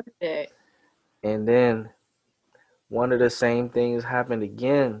 I then remember that. and then one of the same things happened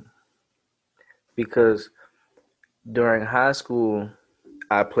again because during high school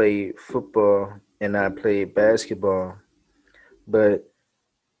I played football and I played basketball, but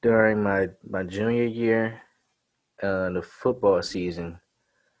during my junior year, the football season,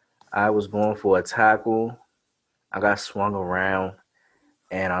 I was going for a tackle. I got swung around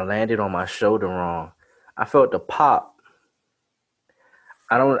and I landed on my shoulder wrong. I felt the pop.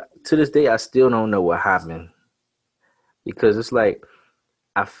 I don't to this day I still don't know what happened because it's like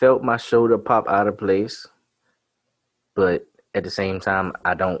I felt my shoulder pop out of place, but at the same time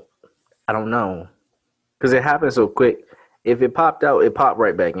I don't know because it happened so quick. If it popped out, it popped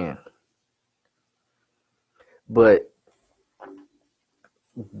right back in. But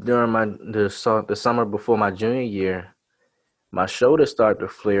during the summer before my junior year, my shoulder started to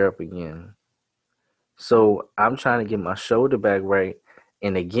flare up again. So I'm trying to get my shoulder back right.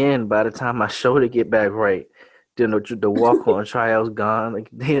 And again, by the time my shoulder get back right, then the walk on trials gone. Like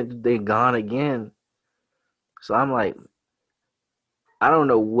they gone again. So I'm like, I don't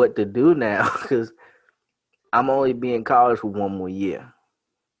know what to do now because I'm only be in college for one more year,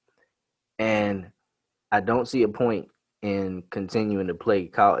 and I don't see a point in continuing to play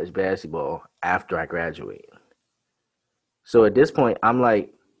college basketball after I graduate. So at this point, I'm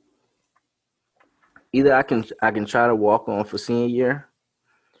like, either I can try to walk on for senior year,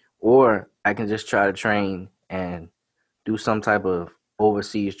 or I can just try to train and do some type of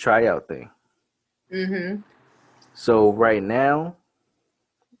overseas tryout thing. Mhm. So right now,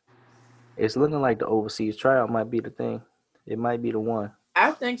 it's looking like the overseas tryout might be the thing. It might be the one.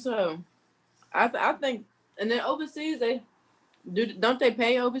 I think so. I think, and then overseas they don't they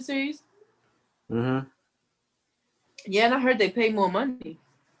pay overseas? Mm-hmm. Yeah, and I heard they pay more money.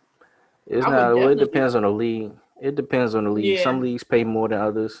 I It's would not. Well, it definitely. depends on the league. It depends on the league. Yeah. Some leagues pay more than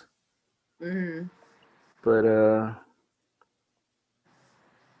others, Mhm. but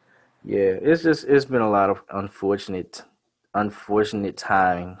yeah, it's been a lot of unfortunate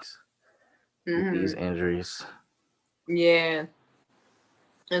times with these Mhm. injuries. Yeah.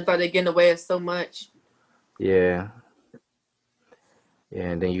 And thought they getting away with so much. Yeah, yeah,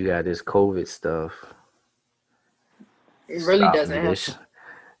 and then you got this COVID stuff. It really Stopped doesn't me help. this.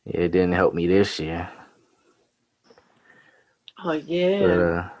 Yeah, it didn't help me this year, Oh but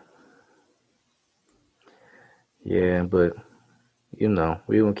yeah. yeah, but we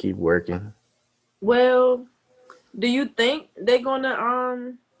gonna keep working. Well, do you think they're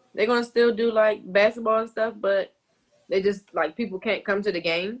gonna still do like basketball and stuff, but they just like people can't come to the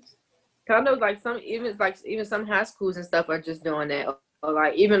games? Cause I know even some high schools and stuff are just doing that, or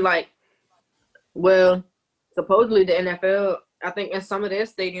like even like well, supposedly the NFL, I think in some of their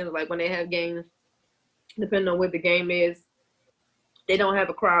stadiums, like when they have games, depending on what the game is, they don't have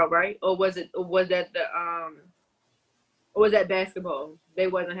a crowd, right? Or was that the or was that basketball? They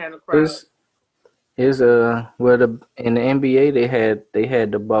wasn't having a crowd. It's is well in the NBA they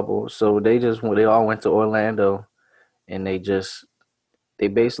had the bubble, so they all went to Orlando and they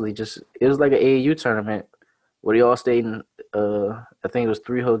basically just it was like an AAU tournament where they all stayed in I think it was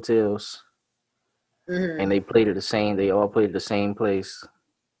three hotels and Mm-hmm. they all played at the same place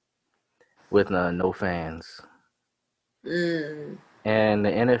with no fans. Mm. And the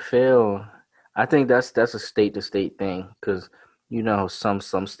NFL, I think that's a state to state thing because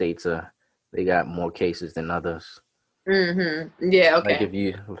some states they got more cases than others. Mm-hmm. Yeah. Like Okay. if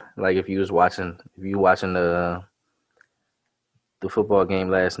you watching the football game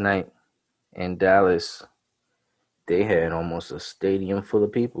last night in Dallas, they had almost a stadium full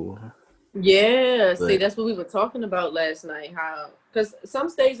of people. Yeah. See, But that's what we were talking about last night. How because some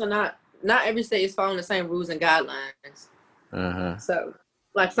states are not every state is following the same rules and guidelines. uh-huh. So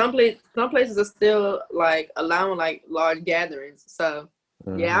like some places are still like allowing like large gatherings. So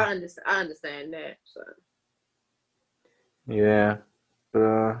yeah, Uh-huh. I understand that. So Yeah.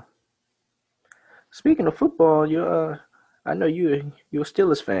 But speaking of football, I know you're a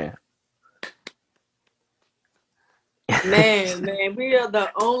Steelers fan. man, we are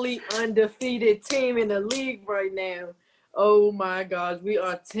the only undefeated team in the league right now. Oh my gosh, we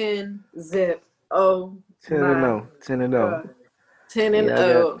are 10-0. Oh 10 and my 0. 10 and 0. god. 10 and Yeah, I got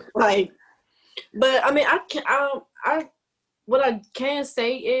 0. Like but I mean I can I what I can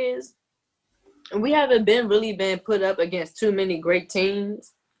say is we haven't been really been put up against too many great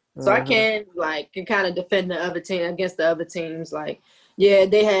teams. So I uh-huh. can kind of defend the other team against the other teams. Like, yeah,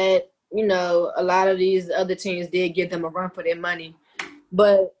 they had, a lot of these other teams did give them a run for their money.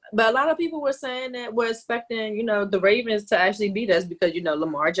 But a lot of people were saying that we're expecting, the Ravens to actually beat us because,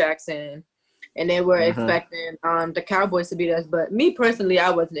 Lamar Jackson and they were Uh-huh. expecting the Cowboys to beat us. But me personally, I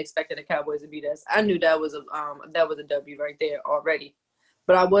wasn't expecting the Cowboys to beat us. I knew that was a W right there already.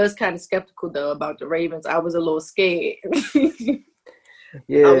 But I was kind of skeptical though about the Ravens. I was a little scared. I was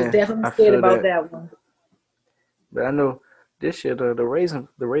Yeah, definitely I scared feel about that. that one. But I know this year the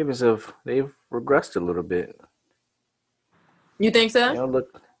Ravens they've regressed a little bit. You think They so? don't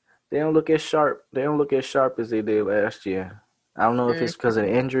look they don't look as sharp. They don't look as sharp as they did last year. I don't know if Mm-hmm. it's because of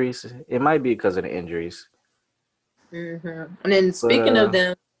the injuries. It might be because of the injuries. And then But speaking of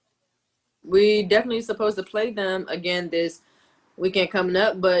them, we definitely supposed to play them again this weekend coming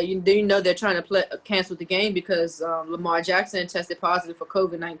up. But you know they're trying to cancel the game because Lamar Jackson tested positive for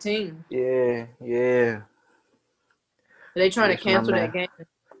COVID-19. yeah, yeah. They're trying to Wish my cancel that man, game.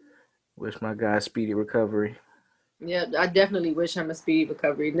 wish my guy speedy recovery. Yeah, I definitely wish him a speedy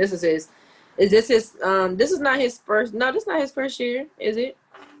recovery. And this is his. Is this his? This is not his first. No, this is not his first year, is it?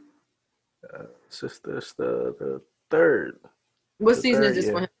 It's the third, What the season is third this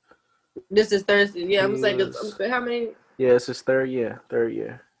for him? year. This is Thursday. Yeah, I'm He saying was how many? Yeah, it's his third year. Third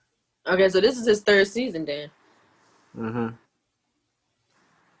year. Okay, so this is his third season then. Mm-hmm.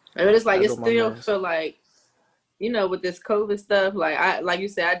 I mean, it's like I it know my still man's. feel like with this COVID stuff. Like you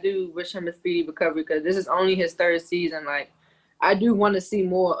said, I do wish him a speedy recovery because this is only his third season. Like, I do want to see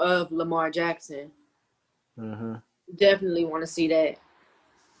more of Lamar Jackson. Mm-hmm. Definitely want to see that.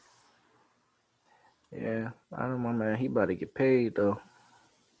 Yeah, I know my man. He about to get paid though.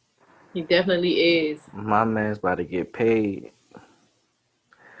 He definitely is. My man's about to get paid.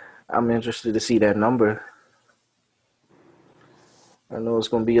 I'm interested to see that number. I know it's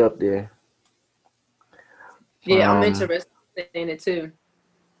gonna be up there. Yeah, I'm Um, interested in it too.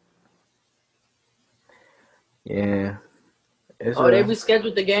 Yeah. It's Oh, they a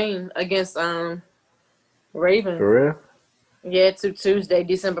rescheduled the game against Ravens. for real Yeah, to Tuesday,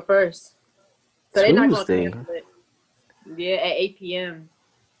 December 1st. So they're not gonna Tuesday. cancel it. Yeah, at 8 p.m.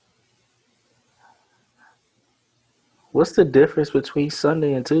 What's the difference between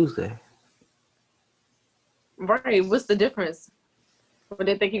Sunday and Tuesday? Right. What's the difference? Would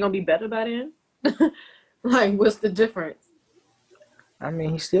they think he's gonna be better by then? Like, what's the difference? I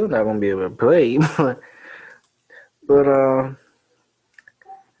mean, he's still not gonna be able to play, but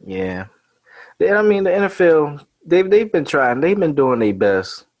yeah. I mean, the NFL they've been trying. They've been doing their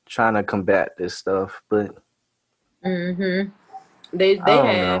best trying to combat this stuff, but Mm-hmm. They I they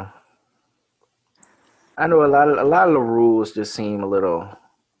don't have. know. I know a lot of the rules just seem a little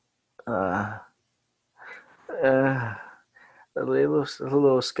uh uh a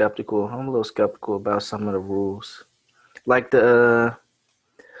little skeptical. I'm a little skeptical about some of the rules. Like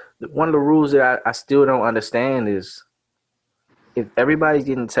one of the rules that I still don't understand is if everybody's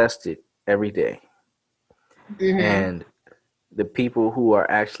getting tested every day Mm-hmm. and the people who are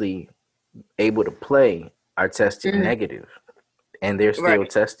actually able to play are tested Mm-hmm. negative and they're still Right.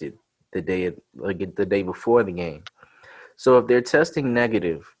 tested the day before the game. So if they're testing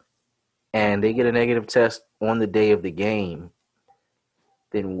negative and they get a negative test on the day of the game,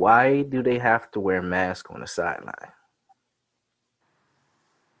 then why do they have to wear a mask on the sideline?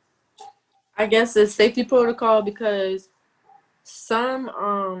 I guess it's safety protocol because some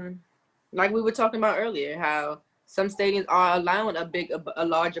like we were talking about earlier, how some stadiums are allowing a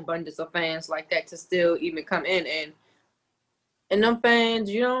large abundance of fans like that to still even come in, and them fans,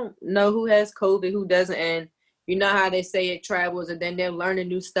 you don't know who has COVID, who doesn't, and you know how they say it travels, and then they're learning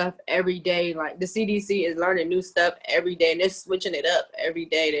new stuff every day. Like the CDC is learning new stuff every day, and they're switching it up every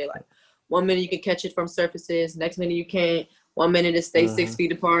day. They're like, 1 minute you can catch it from surfaces, next minute you can't. 1 minute it stays Mm-hmm. 6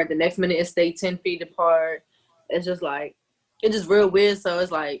 feet apart, the next minute it stays 10 feet apart. It's just like it's just real weird. So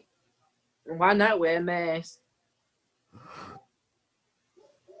it's like, why not wear a mask?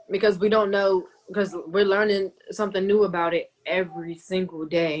 Because we don't know, because we're learning something new about it every single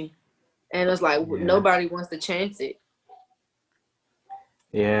day. And it's like Yeah, nobody wants to chance it.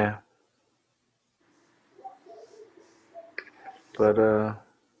 yeah, but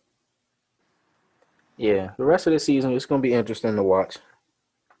yeah, the rest of the season it's gonna be interesting to watch.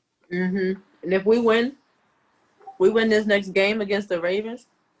 And if we win this next game against the Ravens,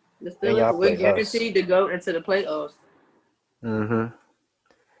 the And Steelers, y'all we're play us. guaranteed to go into the playoffs. Mm-hmm.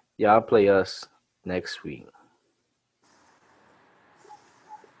 Y'all play us next week,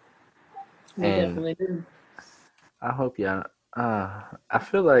 We and definitely do. I hope y'all. I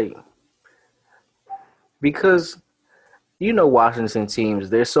feel like because Washington teams,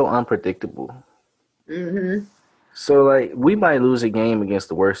 they're so unpredictable. hmm So like we might lose a game against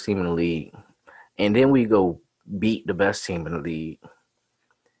the worst team in the league, and then we go beat the best team in the league.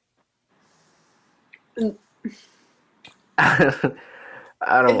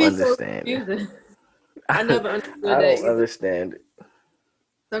 I It'd don't be so understand it. confusing. I never understood I that don't either. understand it.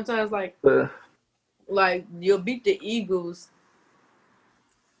 Sometimes, But like you'll beat the Eagles,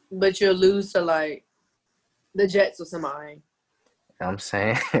 but you'll lose to like the Jets or somebody. I'm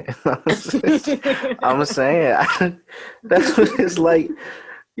saying, I'm saying, that's what it's like.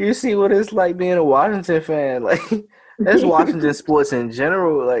 You see what it's like being a Washington fan. Like that's Washington sports in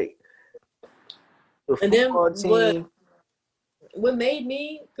general. Like the And then football what team. what made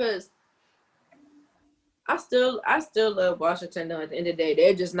me, because I still love Washington though. At the end of the day,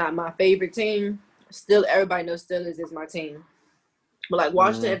 they're just not my favorite team. Still, everybody knows Steelers is my team. But like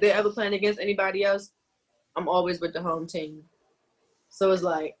Washington, Mm, if they're ever playing against anybody else, I'm always with the home team. So it's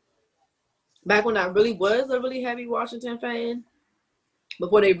like back when I really was a really heavy Washington fan,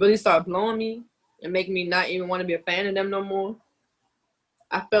 before they really started blowing me and making me not even want to be a fan of them no more.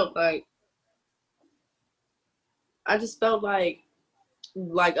 I felt like I just felt like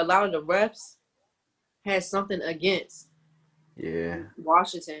a lot of the refs had something against yeah,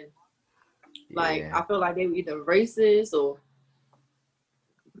 Washington. Like yeah, I feel like they were either racist or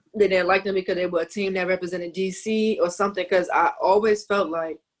they didn't like them because they were a team that represented DC or something. Because I always felt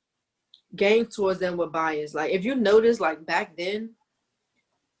like games towards them were biased. Like if you notice, like back then,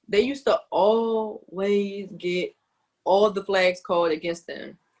 they used to always get all the flags called against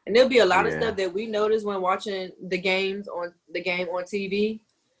them. And there'll be a lot of yeah, stuff that we notice when watching the game on TV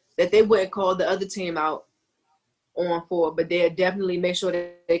that they wouldn't call the other team out on for, but they'll definitely make sure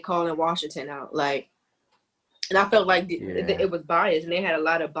that they call in Washington out. Like, and I felt like yeah, it was biased, and they had a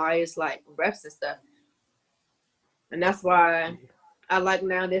lot of biased like refs and stuff. And that's why I like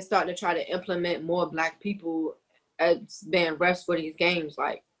now they're starting to try to implement more black people as being refs for these games.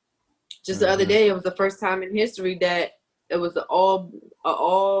 Like Just the other Mm-hmm. day, it was the first time in history that it was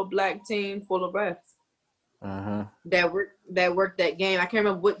all black team full of refs Mm-hmm. that worked that game. I can't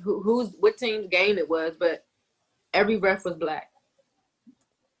remember what team's game it was, but every ref was black.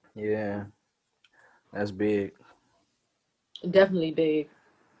 Yeah, that's big. Definitely big.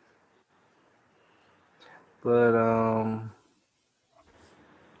 But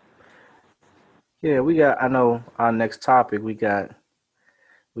yeah, we got. I know our next topic. We got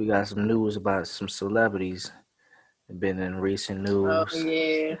some news about some celebrities that been in recent Oh news.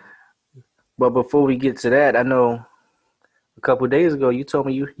 yeah. But before we get to that, I know a couple of days ago you told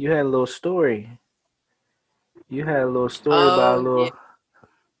me you had a little story. You had a little story about Oh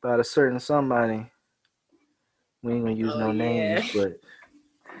yeah. a certain somebody. We ain't gonna use Oh no yeah. names, but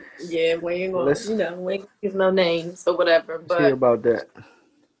Yeah, we ain't gonna, let's we ain't gonna use no names or whatever. let's hear But about that.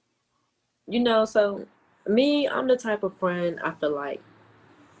 so me, I'm the type of friend I feel like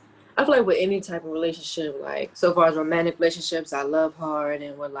with any type of relationship, like so far as romantic relationships, I love hard,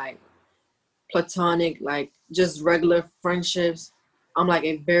 and with like platonic, like just regular friendships, I'm like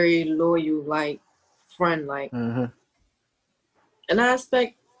a very loyal like friend, like, Mm-hmm. and I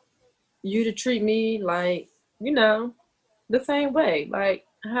expect you to treat me like, you know, the same way, like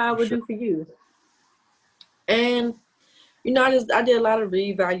how I For would sure. do for you. And I did a lot of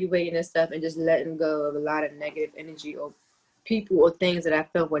reevaluating and stuff, and just letting go of a lot of negative energy or people or things that I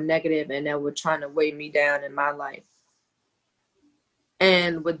felt were negative and that were trying to weigh me down in my life.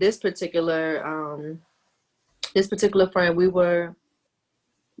 And with this particular friend, we were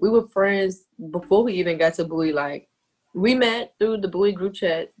friends before we even got to Bowie. Like, we met through the Bowie group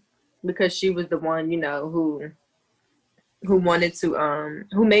chat because she was the one, who wanted to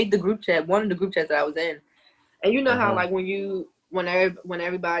who made the group chat, one of the group chats that I was in. And you know how, Mm-hmm. like, when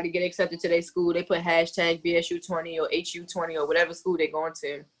everybody get accepted to their school, they put hashtag BSU20 or HU20 or whatever school they're going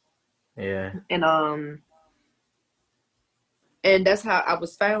to. Yeah. And that's how I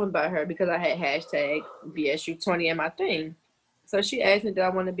was found by her, because I had hashtag BSU20 in my thing. So she asked me, did I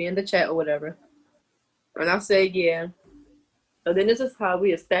want to be in the chat or whatever, and I said yeah. So then this is how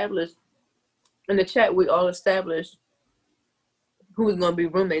we established in the chat. We all established who was going to be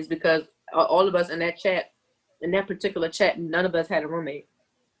roommates, because all of us in that chat, in that particular chat, none of us had a roommate.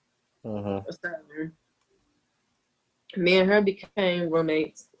 Mm-hmm. So me and her became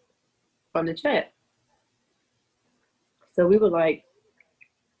roommates from the chat. So we were like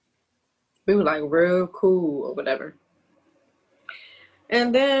real cool or whatever.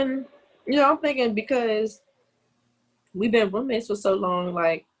 And then, I'm thinking, because we've been roommates for so long,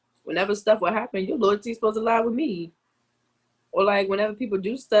 like, whenever stuff will happen, your loyalty's supposed to lie with me. Or like, whenever people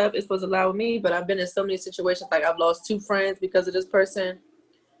do stuff, it's supposed to lie with me. But I've been in so many situations, like I've lost two friends because of this person,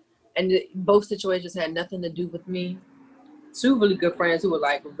 and both situations had nothing to do with me. Two really good friends who were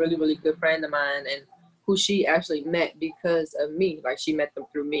like a really, really good friend of mine, and who she actually met because of me. Like, she met them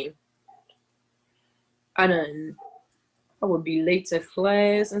through me. I done I would be late to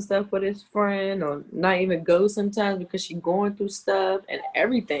class and stuff with his friend, or not even go sometimes because she going through stuff and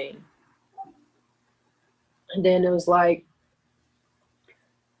everything. And then it was like,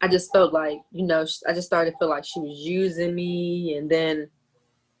 I just felt like, I just started to feel like she was using me. And then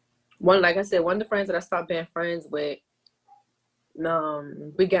like I said, one of the friends that I stopped being friends with,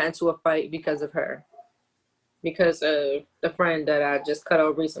 we got into a fight because of her, because of the friend that I just cut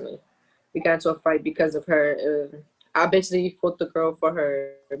off recently. We got into a fight because of her. I basically fought the girl for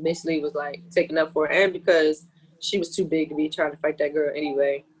her. Basically, was like taking up for her, and because she was too big to be trying to fight that girl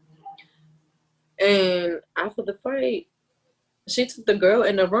anyway. And after the fight, she took the girl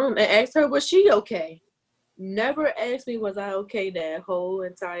in the room and asked her, was she okay? Never asked me, was I okay, that whole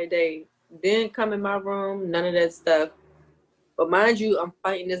entire day. Didn't come in my room, none of that stuff. But mind you, I'm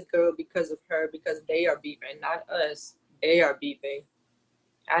fighting this girl because of her, because they are beefing, not us. They are beefing.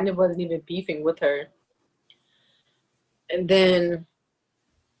 I wasn't even beefing with her. And then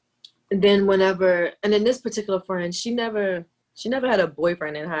this particular friend, she never had a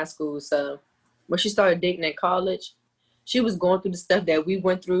boyfriend in high school. So when she started dating in college, she was going through the stuff that we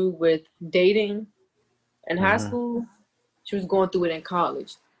went through with dating in high Mm-hmm. school. She was going through it in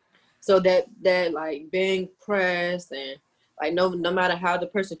college. So that like being pressed, and like, no matter how the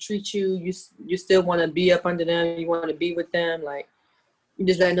person treats you, you still want to be up under them. You want to be with them. Like, you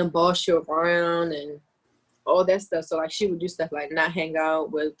just letting them boss you around and all that stuff. So like, she would do stuff like not hang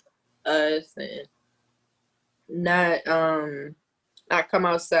out with us, and not not come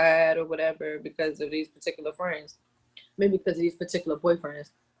outside or whatever because of these particular friends. Maybe because of these particular boyfriends.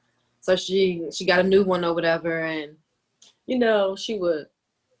 So she got a new one or whatever, and she would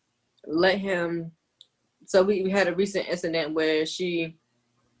let him. So we had a recent incident where she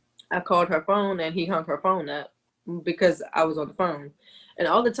I called her phone and he hung her phone up because I was on the phone. And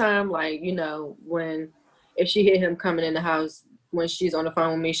all the time, like, when if she hear him coming in the house when she's on the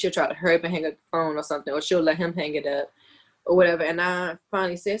phone with me, she'll try to hurry up and hang up the phone or something, or she'll let him hang it up or whatever. And I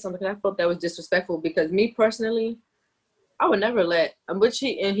finally said something because I felt that was disrespectful, because me personally, I would never let, which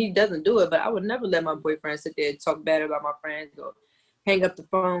he doesn't do it, but I would never let my boyfriend sit there and talk bad about my friends or hang up the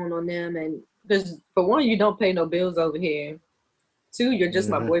phone on them. And because for one, you don't pay no bills over here. Two, you're just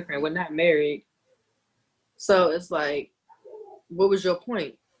my Mm-hmm. boyfriend. We're not married. So it's like, what was your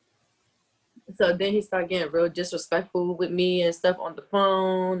point? So then he started getting real disrespectful with me and stuff on the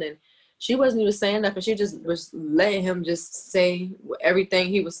phone. And she wasn't even saying nothing. She just was letting him just say everything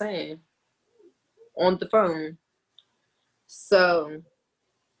he was saying on the phone. So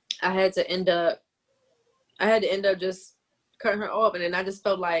I had to end up, just cutting her off. And then I just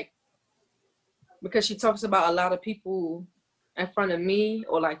felt like, because she talks about a lot of people in front of me,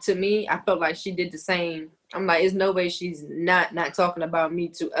 or like to me, I felt like she did the same. I'm like, there's no way she's not talking about me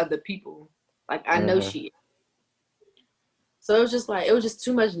to other people. Like, I know Mm-hmm. she is. So it was just like, it was just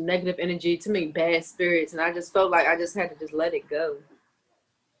too much negative energy, too many bad spirits, and I just felt like I just had to just let it go.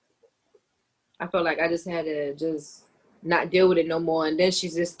 I felt like I just had to just not deal with it no more. And then she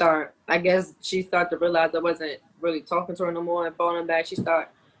just I guess she started to realize I wasn't really talking to her no more and falling back. She started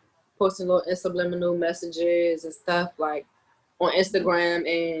posting little subliminal messages and stuff like on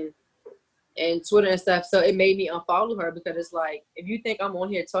Instagram and Twitter and stuff. So it made me unfollow her, because it's like, if you think I'm on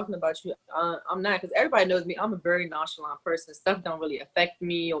here talking about you, I'm not. Because everybody knows me. I'm a very nonchalant person. Stuff don't really affect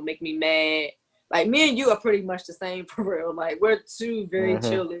me or make me mad. Like, me and you are pretty much the same for real. Like, we're two very Mm-hmm.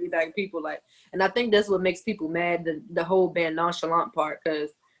 chill, like people. Like, and I think that's what makes people mad. The whole being nonchalant part, because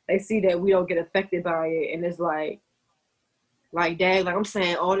they see that we don't get affected by it, and it's like, dad, like, I'm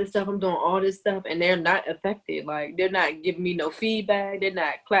saying all this stuff, I'm doing all this stuff, and they're not affected. Like, they're not giving me no feedback. They're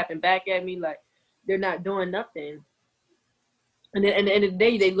not clapping back at me. Like, they're not doing nothing. And then at the end of the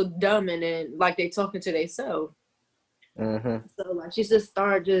day, they look dumb, and then like they talking to themselves. Mm-hmm. So like, she just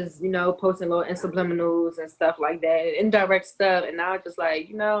started just posting little subliminals and stuff like that, indirect stuff, and I was just like,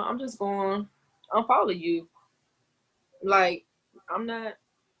 I'm just going to unfollow you. Like, I'm not.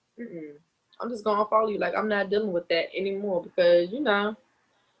 Mm-mm. I'm just going to unfollow you. Like, I'm not dealing with that anymore, because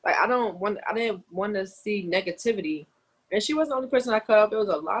like, I didn't want to see negativity. And she wasn't the only person I cut off. There was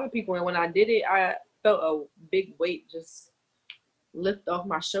a lot of people, and when I did it, I felt a big weight just lift off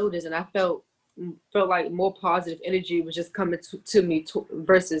my shoulders, and I felt like more positive energy was just coming to me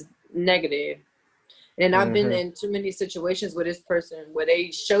versus negative. And I've been Mm-hmm. in too many situations with this person where they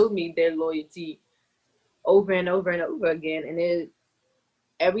showed me their loyalty over and over and over again, and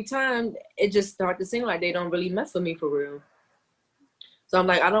every time it just started to seem like they don't really mess with me for real. So I'm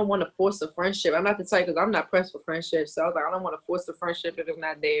like, I don't want to force a friendship. I'm not the type, because I'm not pressed for friendship. So I was like, I don't want to force a friendship if it's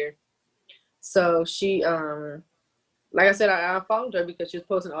not there. So she, like I said, I unfollowed her because she was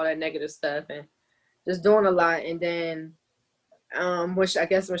posting all that negative stuff and just doing a lot. And then, which I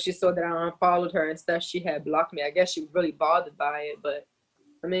guess when she saw that I unfollowed her and stuff, she had blocked me. I guess she was really bothered by it. But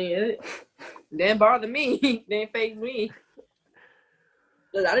I mean, it didn't bother me. It didn't faze me.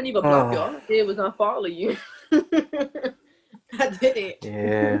 I didn't even block you. Oh, All I did was unfollow you. I did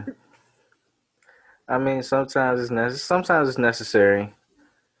yeah. it. I mean, sometimes it's necessary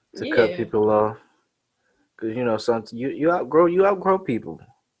to cut Yeah. people off, because some you outgrow people.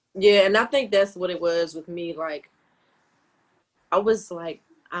 Yeah, and I think that's what it was with me. Like, I was like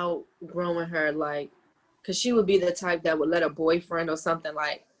outgrowing her, like, because she would be the type that would let a boyfriend or something,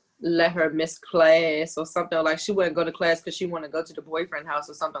 like, let her miss class or something. Like, she wouldn't go to class because she wanted to go to the boyfriend house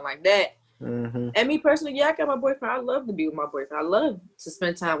or something like that. Mm-hmm. And me personally, yeah, I got my boyfriend. I love to be with my boyfriend. I love to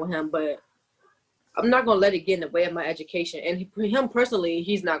spend time with him, but I'm not gonna let it get in the way of my education. And him personally,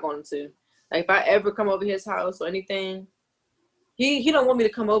 he's not going to. Like, if I ever come over his house or anything, he don't want me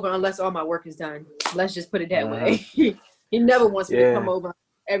to come over unless all my work is done. Let's just put it that way. Uh-huh. He never wants me to come Yeah. over.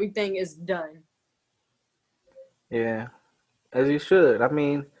 Everything is done. Yeah. As you should. I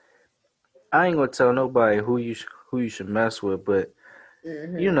mean, I ain't gonna tell nobody who you should mess with, but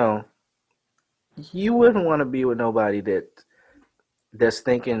you Hmm. know, you wouldn't want to be with nobody that's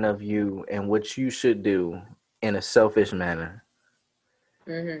thinking of you and what you should do in a selfish manner.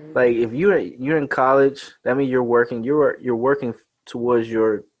 Hmm. Like, if you're in college, that means you're working towards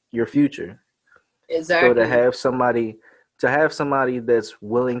your future. So to Exactly. have somebody that's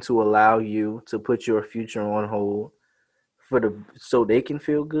willing to allow you to put your future on hold so they can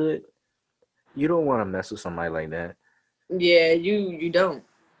feel good, you don't want to mess with somebody like that. Yeah, you don't.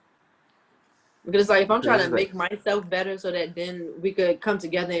 Because, like, if I'm 'Cause trying it's to like, make myself better so that then we could come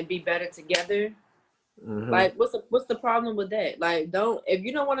together and be better together, Mm-hmm. Like, what's the problem with that? Like, don't if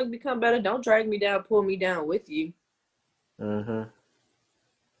you don't want to become better, don't drag me down, pull me down with you. Mm-hmm.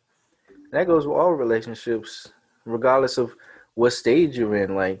 That goes with all relationships, regardless of what stage you're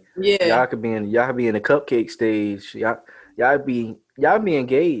in. Like Yeah. y'all could be in the cupcake stage. Y'all be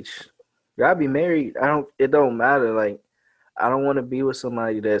engaged. Y'all be married. It don't matter. Like I don't want to be with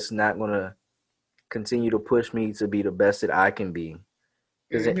somebody that's not gonna continue to push me to be the best that I can be.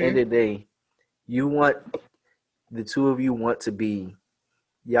 Because at the end Mhm. of the day, you want the two of you want to be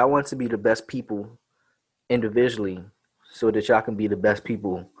y'all want to be the best people individually so that y'all can be the best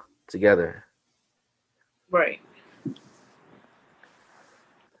people together. Right.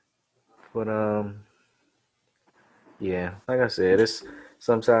 But yeah, like I said, it's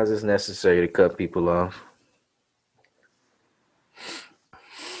sometimes it's necessary to cut people off.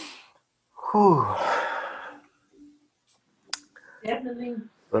 Whew. Definitely,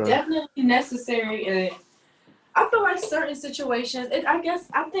 But definitely necessary. And I feel like certain situations. I guess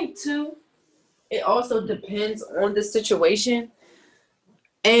I think too. It also depends on the situation.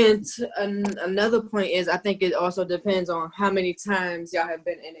 And another point is, I think it also depends on how many times y'all have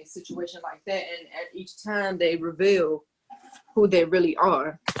been in a situation like that, and at each time they reveal who they really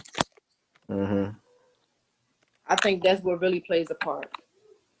are. mm-hmm. I think that's what really plays a part.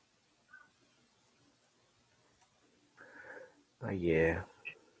 But yeah,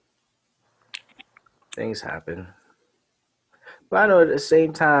 things happen. But I know at the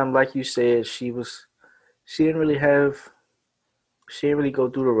same time, like you said, she didn't really have she didn't really go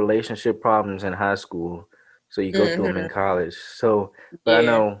through the relationship problems in high school. So you go through them in Hmm. college. So, but I Yeah.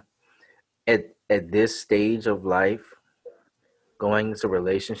 know at this stage of life, going into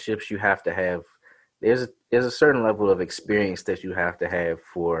relationships, you have to have there's a certain level of experience that you have to have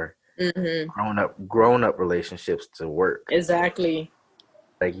for Hmm. grown up relationships to work. Exactly.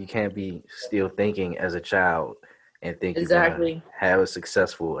 Like you can't be still thinking as a child and think you're gonna Exactly. have a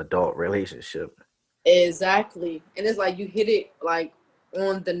successful adult relationship. Exactly. And it's like you hit it like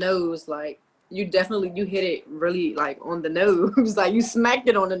on the nose. Like you hit it really like on the nose. Like you smacked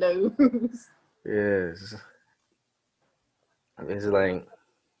it on the nose. Yes, it's like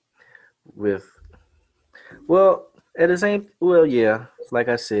with well at the same well yeah, like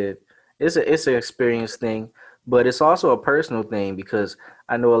I said, it's an experience thing, but it's also a personal thing because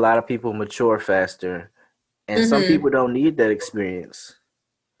I know a lot of people mature faster, and some Hmm. people don't need that experience.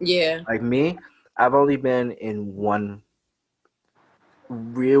 Yeah. Like me, I've only been in one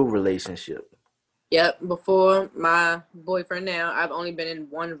real relationship. Yep. Before my boyfriend now, I've only been in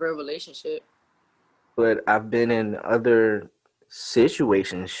one real relationship. But I've been in other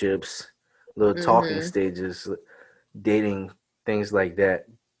situationships, little talking Hmm. stages, dating, things like that.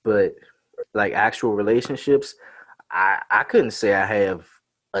 But like actual relationships, I couldn't say I have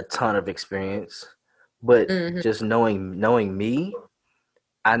a ton of experience. But Hmm. just knowing me,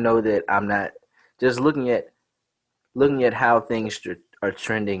 I know that I'm not just looking at how things are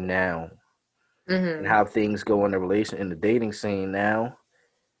trending now and Hmm. how things go in the relation in the dating scene now.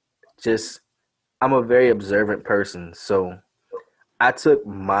 Just I'm a very observant person, so I took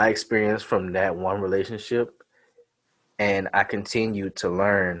my experience from that one relationship and I continued to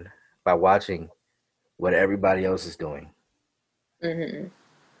learn by watching what everybody else is doing. Hmm.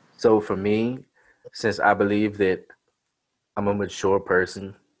 So for me, since I believe that I'm a mature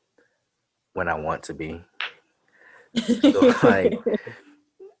person when I want to be, so like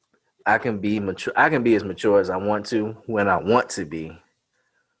I can be as mature as I want to when I want to be,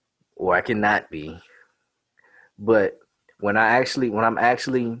 or I cannot be. But when I'm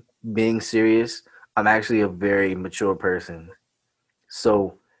actually being serious, I'm actually a very mature person.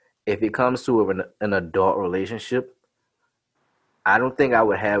 So if it comes to an adult relationship, I don't think I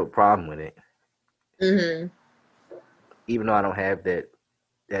would have a problem with it, Hmm. even though I don't have that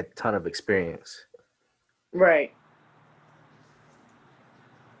ton of experience. Right.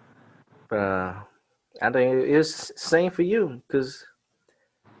 But I think it's same for you because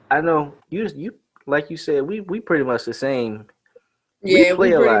I know you like you said we pretty much the same. We Yeah, we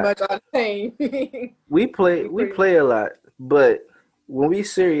play a pretty lot. much are the same. We We pretty play a lot, but when we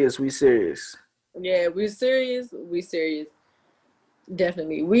serious, we serious. Yeah, we serious. We serious.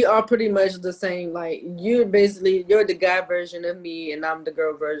 Definitely. We are pretty much the same. Like you're the guy version of me and I'm the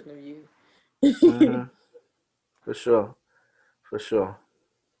girl version of you. Mm-hmm. For sure, for sure.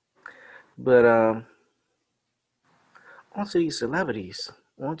 But onto these celebrities.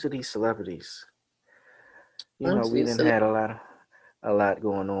 Onto these celebrities. You know, we Honestly, didn't so had a lot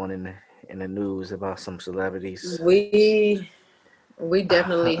going on in the news about some celebrities. we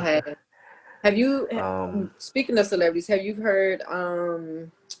definitely have. Have you um, speaking of celebrities, have you heard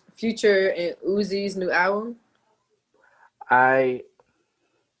Future and Uzi's new album? I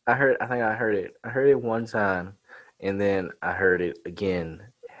I think I heard it. I heard it one time, and then I heard it again.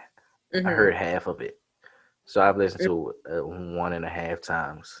 I Mm-hmm. heard half of it, so I've listened to it 1.5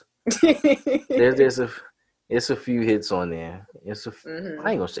 times. There's a it's a few hits on there. Mm-hmm.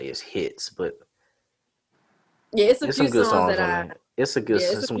 I ain't gonna say it's hits, but Yeah, it's a there's few some good songs songs that on I there. yeah,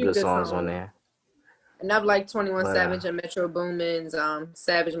 it's a Some few good good songs on songs. there. And I've liked 21 But Savage and Metro Boomin's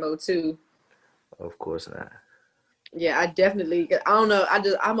Savage Mode too. of course not. Yeah, I definitely I don't know,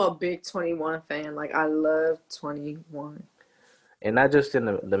 I'm a big 21 fan. Like I love 21. And not just in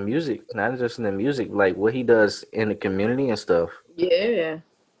the music, not just in the music, like what he does in the community and stuff. Yeah.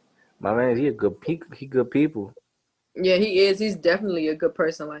 My man, he good people. Yeah, he is. He's definitely a good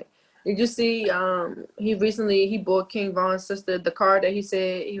person. Like, did you see? He bought King Von's sister the car that he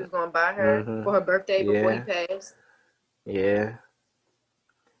said he was gonna buy her Mm-hmm. for her birthday before he Yeah, passed. yeah.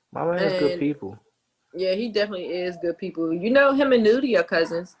 My man is good And people. yeah, he definitely is good people. You know, him and Nudie are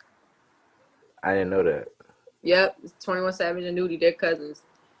cousins. I didn't know that. Yep, 21 Savage and Nudie, they're cousins.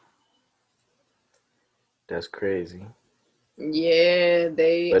 That's crazy. Yeah,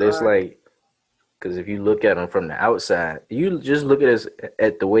 they But it's are. like, because if you look at him from the outside, you just look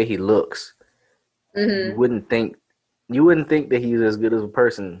at the way he looks. You Mm-hmm. wouldn't think you wouldn't think that he's as good as a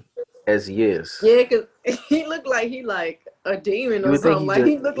person as he is. Yeah, cause he looked like he like a demon You or would think something. he Like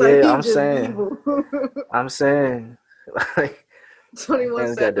just he looked like yeah. he just evil. I'm saying, like 21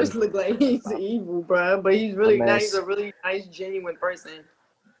 man's got Savage the look like he's evil, bro. But my he's man's a really nice, genuine person.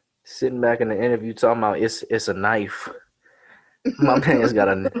 sitting back in the interview talking about it's a knife. My man's got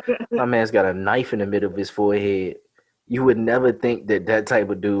a my man's got a knife in the middle of his forehead. You would never think that that type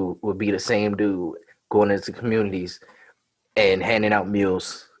of dude would be the same dude going into communities and handing out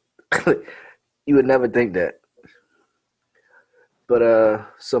meals. You would never think that. But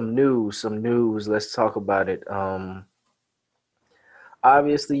some news. Let's talk about it.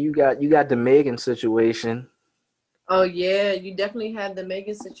 Obviously you got the Megan situation Oh yeah, you definitely had the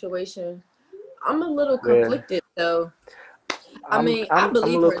Megan situation. I'm a little where conflicted though. I mean, I I'm a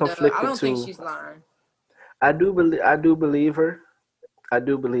believe little her though. I conflicted don't think too. she's lying. I do believe her. I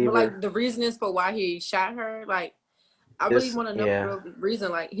do believe But her. like the reasons for why he shot her, like I really It's want to know the yeah. real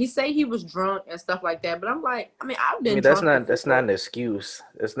reason. Like he say he was drunk and stuff like that, but I'm like, I mean, I've I been mean drunk that's not before. an excuse.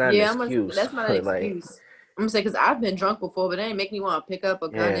 That's not an Yeah, excuse. that's not an Like excuse. I'm gonna say because I've been drunk before, but it ain't make me want to pick up a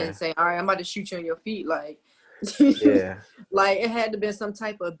gun and yeah, say, "All right, I'm about to shoot you in your feet." Like, yeah. like it had to be some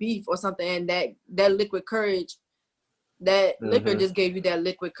type of beef or something, and that liquid courage, that liquor Mhm. just gave you that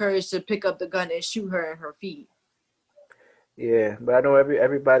liquid courage to pick up the gun and shoot her in her feet. Yeah, but I know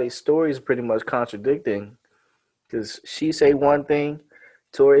everybody's story is pretty much contradicting because she say one thing,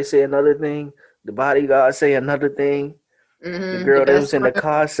 Tori say another thing, the bodyguard say another thing, the The girl that best was in the friend.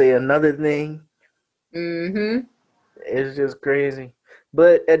 car say another thing. Mm-hmm. It's just crazy.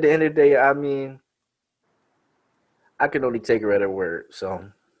 But at the end of the day, I mean, I can only take her at her word.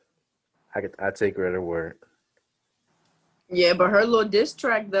 So I take her at her word. Yeah, but her little diss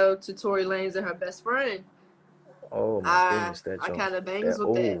track though to Tory Lanez and her best friend, Oh my I goodness, that I joint. kind of bangs That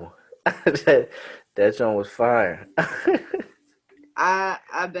with that. oh, that joint was fire.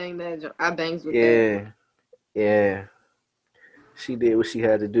 I bang that. I bangs with that. Yeah, yeah. She did what she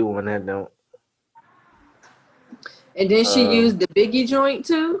had to do on that note. And then she Um, used the Biggie joint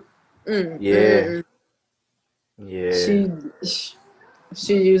too. Mm, mm, yeah, mm. yeah. She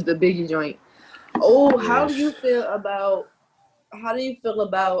she used the Biggie joint. Oh, Yeah. how do you feel about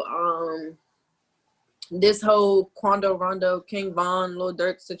this whole Quando Rondo, King Von, Lil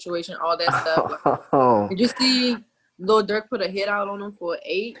Durk situation, all that stuff? Like, did you see Lil Durk put a hit out on him for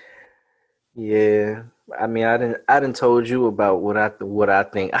 8? Yeah. I mean, I didn't told you about what I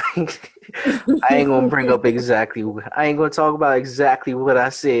think. I ain't gonna bring up exactly. I ain't gonna talk about exactly what I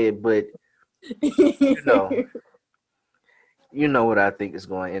said, but you know, you know what I think is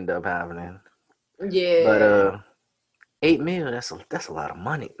going to end up happening. But Yeah. 8 mil, that's a lot of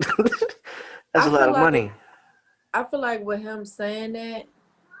money. That's I a lot feel of like money. I feel like with him saying that,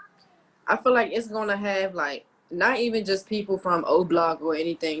 I feel like it's gonna have like not even just people from O Block or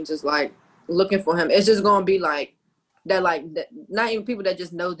anything, just like looking for him. It's just gonna be like that, not even people that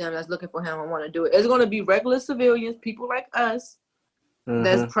just know them that's looking for him and want to do it. It's gonna be regular civilians, people like us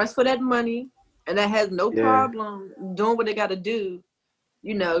that's Mhm. pressed for that money and that has no Yeah. problem doing what they got to do,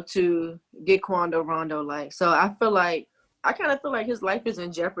 to get Quando Rondo. Like, so I kind of feel like his life is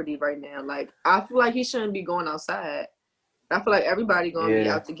in jeopardy right now. Like, I feel like he shouldn't be going outside. I feel like everybody gonna be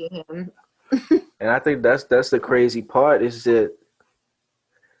Yeah. out to get him. And I think that's the crazy part is that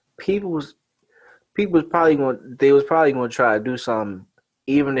people's people was probably going to try to do something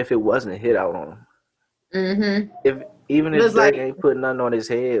even if it wasn't a hit out on him. Mm-hmm. If even It if was Drake like, ain't putting nothing on his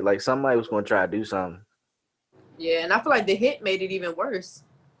head, like somebody was gonna try to do something. yeah, and I feel like the hit made it even worse.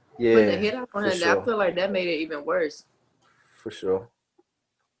 Putting the Yeah, hit out on for him, I sure, feel like that made it even worse. for sure.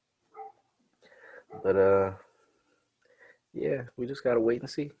 But yeah, we just gotta wait and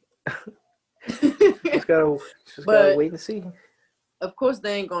see. just gotta just gotta But wait and see. of course,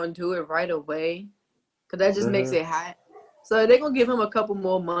 they ain't gonna do it right away, cause that just makes Hmm. it hot. So they're gonna give him a couple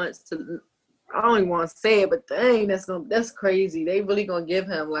more months to. I don't even want to say it, but dang, that's crazy. They really gonna give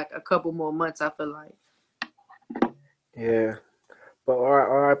him like a couple more months. I feel like. Yeah, but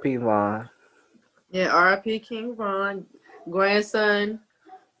R.I.P. Vaughn. Yeah, R.I.P. King Von, grandson,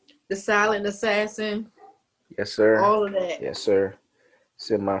 the silent assassin, Yes, sir. all of that. Yes, sir.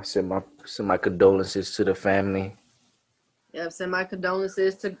 Send my condolences to the family. Yeah, send my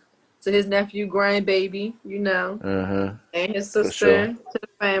condolences to his nephew, grandbaby, Hmm. and his For sure. sister, to the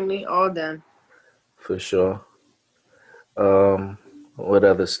family, all them. For sure. What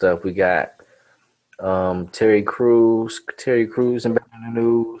other stuff we got? Terry Crews. Terry Crews been in the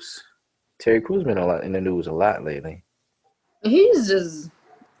news. Terry Crews been a lot in the news a lot lately. He's just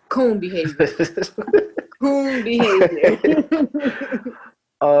coon behavior. Coon behavior.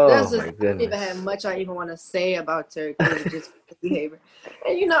 Oh That's my just, I don't even have goodness. much I even want to say about Terry Crews, just behavior.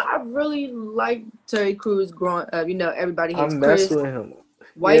 And I really like Terry Crews growing up. Everybody I hates mess Chris, with him.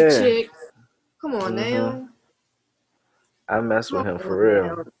 white Yeah. chicks. Come on Hmm. now. I mess with Come him on for real.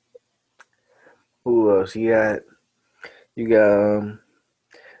 now. Who else? You got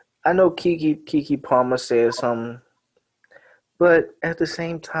I know Kiki Palmer said something, but at the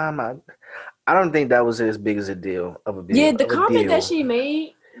same time I don't think that was as big as a deal of a Yeah, deal of a deal.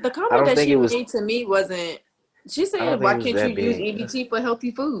 the I comment don't that think she it was made to me wasn't, she I don't said, think why it was can't you that use big. EBT for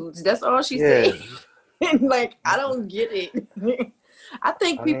healthy foods? That's all she said. Yeah. Like, I don't get it. I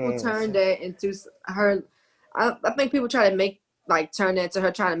think I people mean, turn that into her. I think people try to turn that to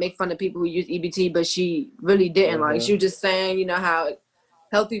her trying to make fun of people who use EBT, but she really didn't. Like, she hmm, was just saying, how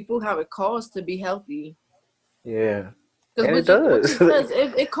healthy food, how it costs to be healthy. yeah. Because And it what does. she says,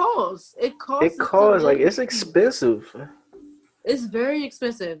 it costs. It It costs to costs live like it's healthy. expensive. It's very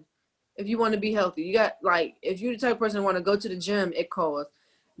expensive if you want to be healthy. You got, like, if you're the type of person who want to go to the gym, it costs.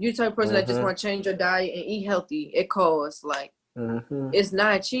 You're the type of person that just Hmm. want to change your diet and eat healthy, it costs. Like, Hmm. it's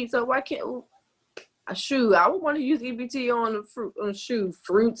not cheap. So why can't shoot? I would want to use EBT on the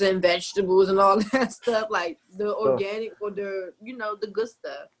fruits and vegetables and all that stuff, like the So organic or the good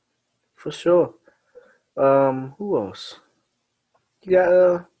stuff. for sure. Who else? You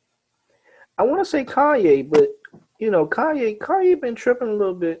got I want to say Kanye, but Kanye been tripping a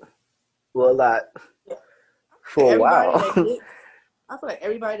little bit, well, a lot Yeah. for a Everybody while. that gets I feel like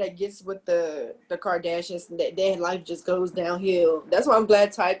everybody that gets with the Kardashians, that their life just goes downhill. That's why I'm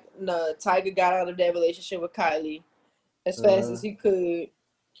glad Tiger got out of that relationship with Kylie as fast as Hmm. he could. And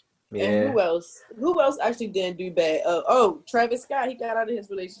Yeah, who else? Who else actually didn't do bad? Travis Scott. He got out of his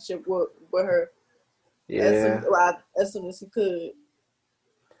relationship with her yeah. as soon as he could.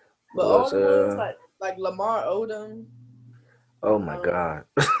 But Who all else? the ones like Lamar Odom, Oh my um, God.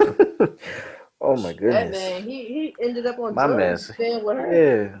 Oh my that goodness. man, he ended up on My drugs mess. staying with her.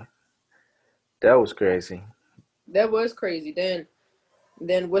 Yeah, that was crazy. That was crazy.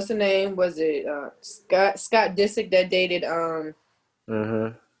 Then what's the name? Was it Scott Disick that dated Hmm.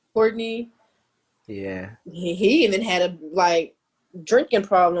 Courtney? Yeah. He even had a drinking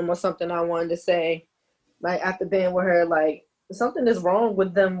problem or something. I wanted to say, like, after being with her, like, something is wrong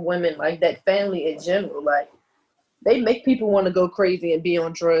with them women, like that family in general. Like, they make people want to go crazy and be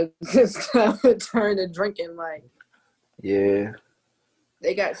on drugs and stuff and turn to drinking. Like, Yeah.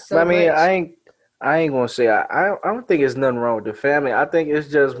 they got But I so mean, much. I ain't gonna say I don't think it's nothing wrong with the family. I think it's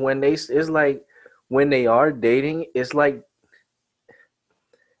just it's like when they are dating, it's like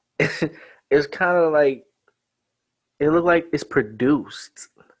it's kind of like it look like it's produced,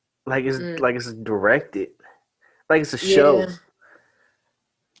 Mm, like it's directed, like it's a show. yeah.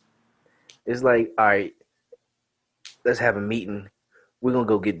 It's like, all right, let's have a meeting. We're gonna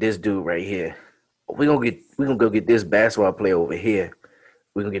go get this dude right here. We're gonna go get this basketball player over here.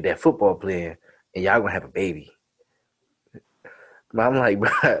 We're gonna get that football player, and y'all gonna have a baby. But I'm like,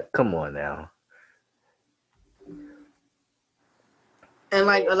 bro, come on now. And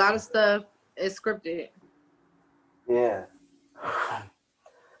like a lot of stuff is scripted. Yeah.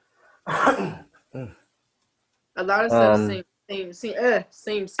 A lot of stuff um.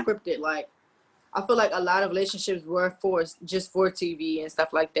 seems scripted. Like, I feel like a lot of relationships were forced just for TV and stuff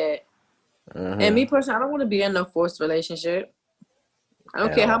like that. And Hmm. me personally, I don't want to be in no forced relationship. I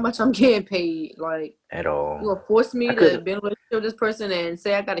don't at care how all. much I'm getting paid. Like, At you all. gonna force I me to could. be in a relationship with this person and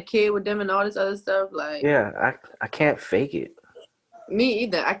say I got a kid with them and all this other stuff? Like, Yeah, I can't fake it. me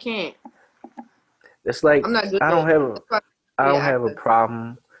either. I can't. It's like I'm not good I don't at. have a That's why I I be an don't have a actor.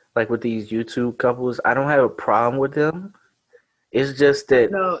 problem like with these YouTube couples. I don't have a problem with them. It's just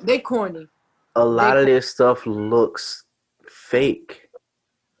that No, they corny. a They lot of corny. their stuff looks fake.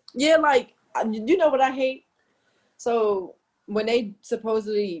 Yeah, like you know what I hate? So when they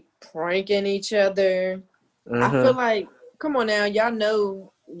supposedly pranking each other, I feel Mhm. like, come on now, y'all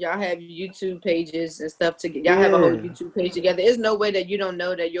know y'all have YouTube pages and stuff to y'all have a whole Yeah, YouTube page together. There's no way that you don't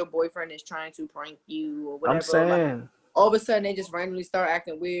know that your boyfriend is trying to prank you or I'm whatever. Or like saying. all of a sudden they just randomly start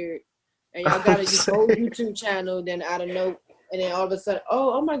acting weird, and y'all I'm got a whole saying. YouTube channel. Then I don't know, and then all of a sudden,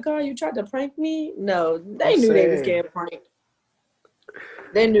 oh my God, you tried to prank me? No, I'm they knew they was saying. getting pranked.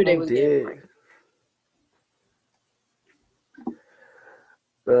 They knew they I'm was getting dead. pranked.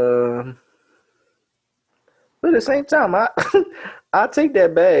 Um, but at the same time, I take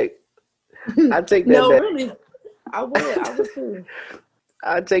that back. I take that No, back. really, I would too.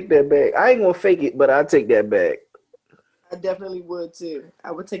 I take that back. I ain't gonna fake it, but I take that back. I definitely would too.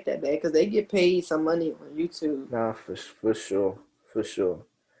 I would take that back because they get paid some money on YouTube. Nah, for sure, for sure.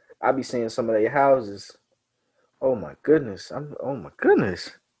 I be seeing some of their houses. Oh my goodness. Oh my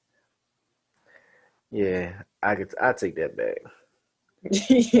goodness. Yeah, I take that back.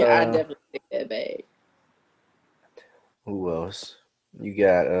 Yeah, I Uh, definitely take that back. who else? You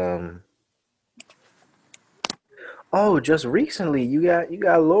got oh, just recently you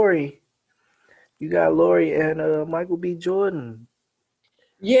got Lori. You got Lori and Michael B. Jordan.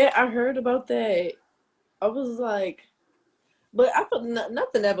 Yeah, I heard about that. I was like, but I feel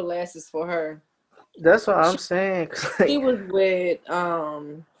nothing ever lasts for her. That's what I'm She saying. 'Cause, she like, was with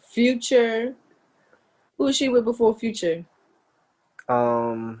Future. Who was she with before Future?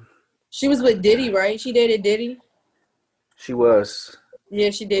 um, She was I with Diddy, forgot. right? She dated Diddy. She was. Yeah,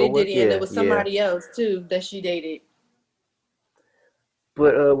 she Or dated what? Diddy, and there Yeah, was yeah. somebody else too that she dated.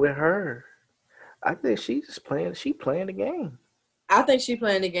 But with her, I think she's just playing. She playing the game. I think she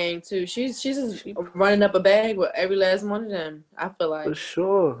playing the game too. She's just She running up a bag with every last one of them. I feel for like.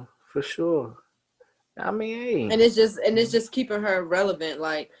 sure, for sure. I mean, And it's just keeping her relevant,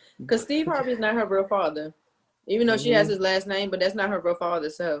 like, because Steve hey. Harvey's not her real father, even though she has Hmm. his last name, but that's not her real father.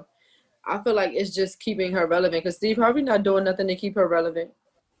 So I feel like it's just keeping her relevant because Steve Harvey not doing nothing to keep her relevant.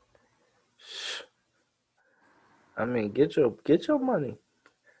 I mean, get your money.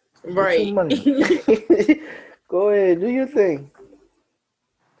 Get your Right. money. Go ahead, do your thing.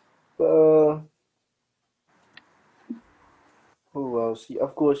 Uh, who else?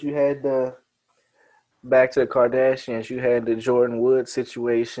 Of course, you had the back to the Kardashians. You had the Jordan Woods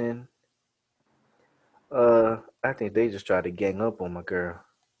situation. I think they just tried to gang up on my girl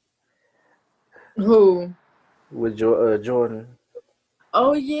Who? with Jordan.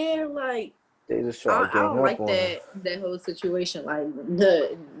 Oh yeah, like They just tried to I gang don't up like on her. that whole situation. Like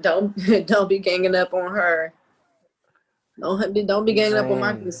the don't don't be ganging up on her. Don't be I'm ganging up on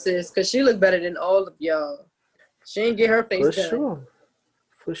my saying sis because she look better than all of y'all. She ain't get her face for done. sure,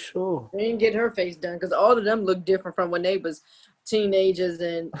 for sure. She didn't get her face done because all of them look different from when they was teenagers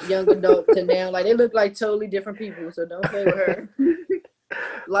and young adults to now. Like they look like totally different people. So don't play with her.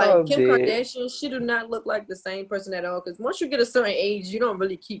 Like I'm Kim dead. Kardashian, she do not look like the same person at all. Because once you get a certain age, you don't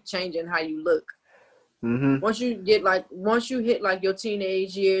really keep changing how you look. Mm-hmm. Once you hit like your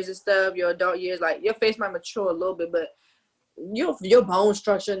teenage years and stuff, your adult years, like your face might mature a little bit, but your bone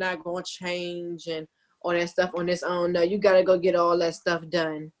structure not gonna change and all that stuff on its own. No, you gotta go get all that stuff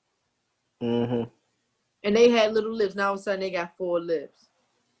done. Mm-hmm. And they had little lips. Now all of a sudden they got four lips.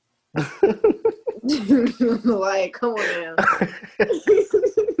 Like, come on now.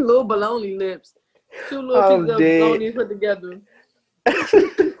 Little baloney lips. Two little pieces I'm of dead. baloney put together.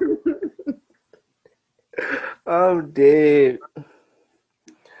 I'm dead.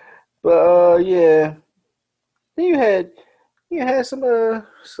 But yeah. Then you had some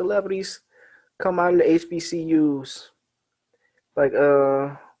celebrities come out of the HBCUs. Like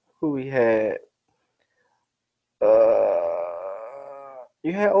who we had?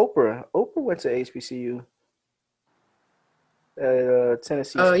 You had Oprah. Oprah went to HBCU at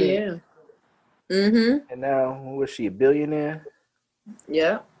Tennessee Oh State. yeah. Mm-hmm. And now was she a billionaire?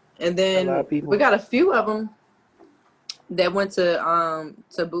 Yeah. And A lot of then we people. got a few of them that went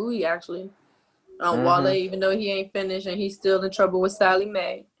to Bowie actually. Wale, Mm-hmm. even though he ain't finished and he's still in trouble with Sally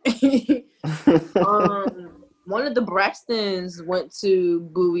Mae. One of the Braxtons went to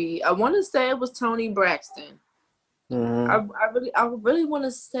Bowie. I want to say it was Tony Braxton. I, Mm-hmm. I really want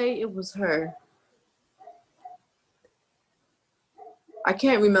to say it was her. I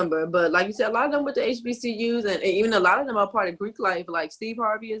can't remember, but like you said, a lot of them with the HBCUs, and even a lot of them are part of Greek life. Like Steve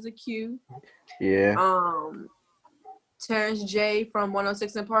Harvey is a Q. Yeah. Terrence J from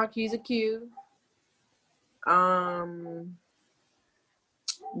 106 in Park, he's a Q. You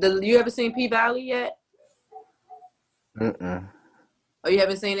ever seen P Valley yet? Mm-mm. Oh, you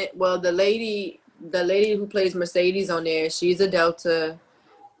haven't seen it? Well, the lady who plays Mercedes on there, she's a Delta.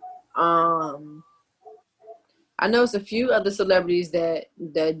 I know it's a few other celebrities that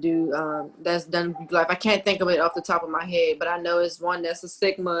do that's done Greek life. I can't think of it off the top of my head, but I know it's one that's a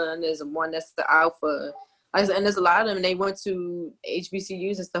Sigma and there's one that's the Alpha. And there's a lot of them, and they went to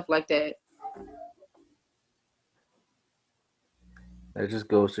HBCUs and stuff like that. That just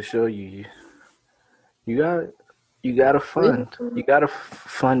goes to show you got you gotta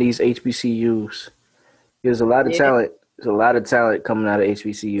fund these HBCUs. There's a lot of Yeah. talent. There's a lot of talent coming out of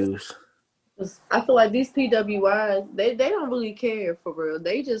HBCUs. I feel like these PWIs, they don't really care for real.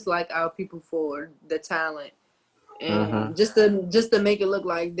 They just like our people for the talent Mm-hmm. and just to make it look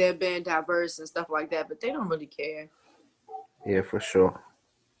like they're being diverse and stuff like that. But they don't really care. Yeah, for sure,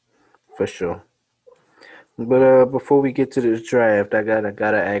 for sure. But before we get to this draft, I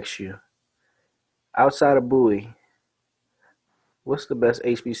gotta ask you. Outside of Bowie, what's the best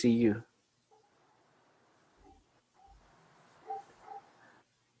HBCU?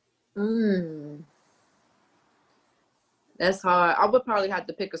 Mm, that's hard. I would probably have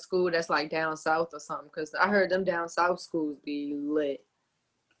to pick a school that's like down south or something because I heard them down south schools be lit.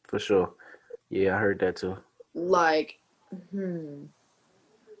 For sure. Yeah, I heard that too. Like, hmm,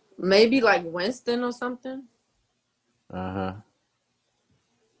 maybe like Winston or something. Uh-huh.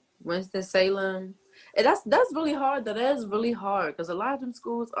 Winston Salem. And that's really hard. That is really hard because a lot of them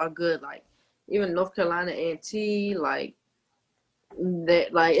schools are good. Like even North Carolina A&T, like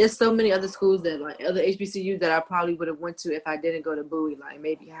that. Like it's so many other schools that like other HBCUs that I probably would have went to if I didn't go to Bowie. Like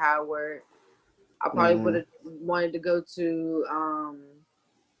maybe Howard. I probably would Mm-hmm. have wanted to go to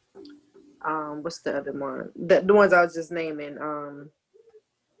what's the other one? The ones I was just naming.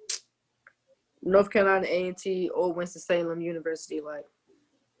 North Carolina A&T or Winston Salem University. Like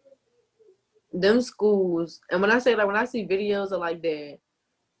them schools, and when I say like when I see videos of like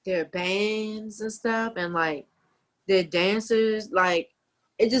their bands and stuff and like their dancers, like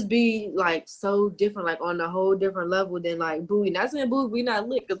it just be like so different, like on a whole different level than like Bowie. Not saying Bowie we not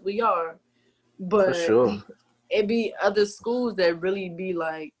lit because we are, For but sure. it be other schools that really be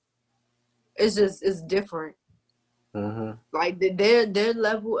like it's different. Mm-hmm. Like their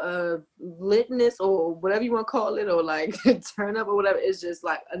level of litness or whatever you want to call it, or like turn up or whatever, is just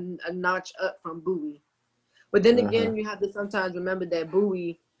like a notch up from Bowie. But then Mm-hmm. again, you have to sometimes remember that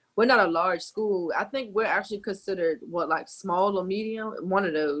Bowie, we're not a large school. I think we're actually considered what, like small or medium, one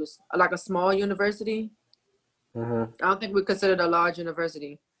of those, like a small university. Mm-hmm. I don't think we're considered a large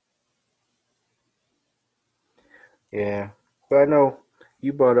university. Yeah. But I know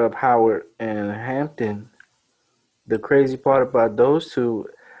you brought up Howard and Hampton. The crazy part about those two,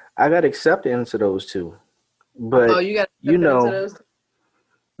 I got accepted into those two. Oh, But you got you accepted into know, those?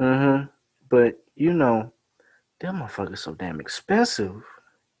 mm-hmm. But you know, them motherfuckers so damn expensive.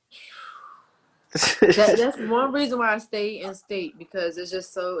 That's one reason why I stay in state because it's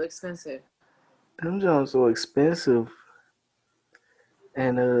just so expensive. Them joints so expensive.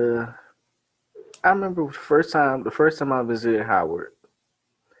 And I remember the first time I visited Howard.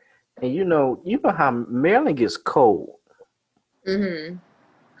 And you know how Maryland gets cold. Mm-hmm.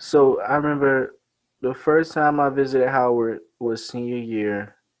 So I remember the first time I visited Howard was senior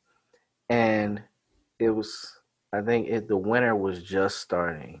year, and it was I think the winter was just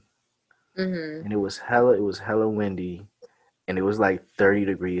starting, Mm-hmm. and it was hella windy, and it was like 30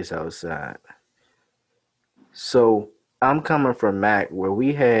 degrees outside. So I'm coming from Mac where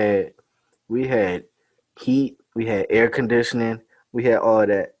we had heat, we had air conditioning, we had all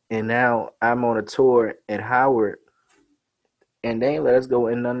that, and now I'm on a tour at Howard, and they ain't let us go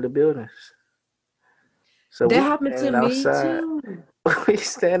in none of the buildings. So That we happened to standing me outside. too. We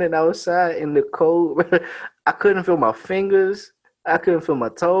standing outside in the cold. I couldn't feel my fingers. I couldn't feel my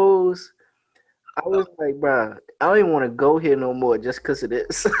toes. I was like, bro, I don't even want to go here no more just because of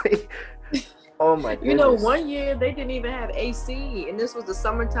this. Oh my You know, goodness. one year they didn't even have AC, and this was the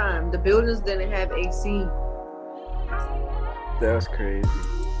summertime. The buildings didn't have AC. That's crazy.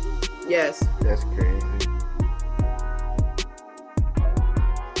 Yes. That's crazy.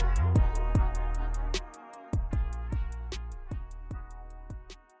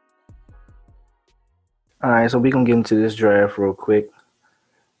 All right, so we gonna get into this draft real quick,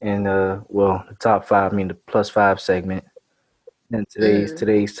 and well, the top five, I mean the plus five segment. And today's Mm.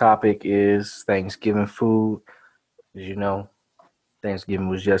 today's topic is Thanksgiving food. As you know, Thanksgiving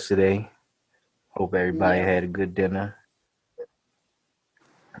was yesterday. Hope everybody Yeah, had a good dinner.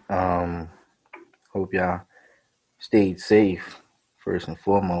 Um, Hope y'all stayed safe first and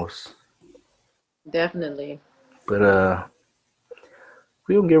foremost. definitely. But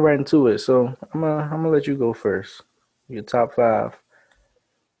we gonna get right into it. So I'm gonna let you go first. Your top five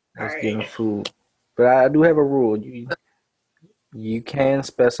All Thanksgiving right. food. But I do have a rule. You can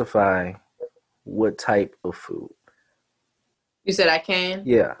specify what type of food. You said I can?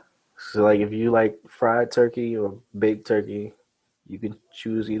 Yeah. So like if you like fried turkey or baked turkey, you can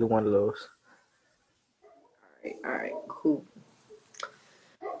choose either one of those. All right, cool.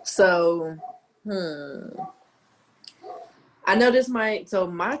 So, hmm. I know this might, so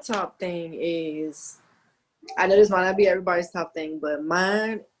my top thing is, I know this might not be everybody's top thing, but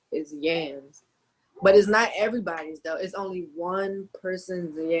mine is yams. But it's not everybody's though. It's only one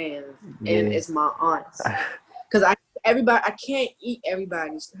person's yams, and Yeah. it's my aunt's. Cause I can't eat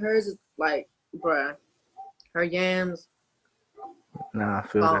everybody's. Hers is like, bruh, her yams Nah, I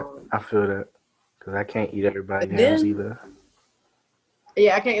feel that. bomb. I feel that. Because I can't eat But everybody's yams then, either.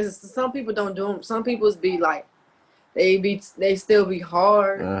 yeah, I can't. Some people don't do them. Some people's be like, they still be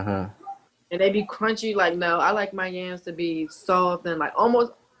hard Mm-hmm. and they be crunchy. Like, no, I like my yams to be soft and like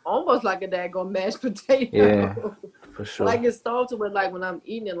almost like a daggone mashed Yeah, potato. for But sure. like it's soft to where like when I'm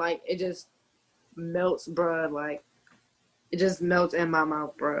eating it, like it just melts, bruh. Like it just melts in my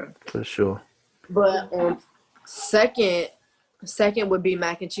mouth, bruh. For sure. But on second, second would be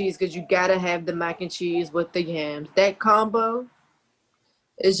mac and cheese because you gotta have the mac and cheese with the yams. That combo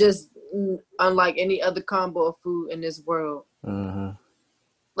is just unlike any other combo of food in this world. Mm-hmm.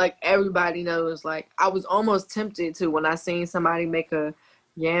 Like everybody knows. Like I was almost tempted to when I seen somebody make a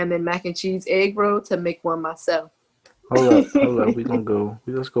yam and mac and cheese egg roll to make one myself. Hold up. We gonna go.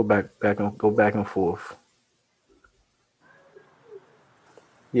 Let's go back and forth.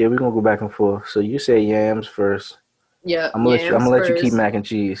 Yeah, we gonna go back and forth. So you say yams first. Yeah, I'm yams gonna let you keep first. mac and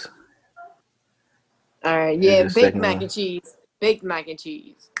cheese All right, as yeah, your baked second mac and one. cheese. Baked mac and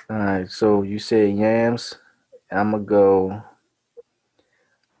cheese. All right. So you said yams. I'm gonna go.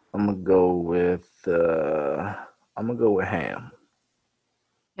 I'm gonna go with. I'm gonna go with ham.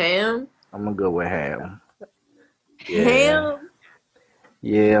 Ham. I'm gonna go with ham. Yeah. Ham.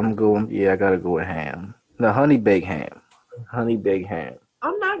 Yeah, I'm going. Yeah, I gotta go with ham. The honey baked ham. Honey baked ham.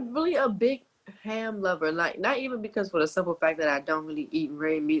 I'm not really a big ham lover. Like not even because for the simple fact that I don't really eat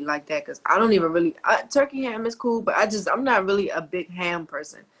red meat like that. Because I don't even really turkey ham is cool, but I'm not really a big ham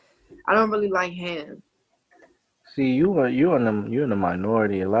person. I don't really like ham. See, you're in the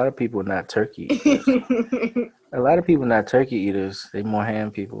minority. A lot of people not turkey eaters. A lot of people not turkey eaters. They more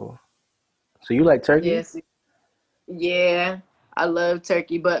ham people. So you like turkey? Yes, yeah, I love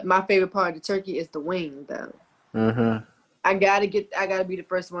turkey, but my favorite part of the turkey is the wing, though. Mm-hmm. I gotta be the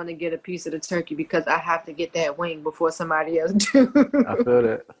first one to get a piece of the turkey because I have to get that wing before somebody else do. I feel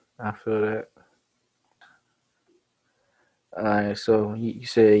that. I feel that. All right. So you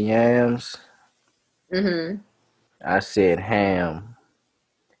said yams. Mhm. I said ham.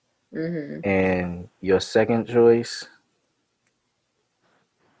 Mhm. And your second choice,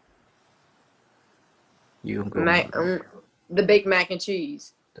 you can Mac, go the baked mac and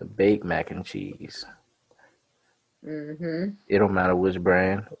cheese. the baked mac and cheese. Mhm. It don't matter which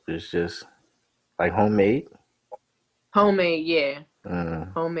brand. It's just like homemade. Homemade, yeah.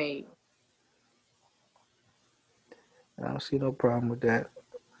 Mm. Homemade. I don't see no problem with that.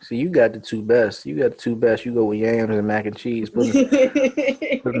 See, you got the two best. You got the two best. You go with yams and mac and cheese. Put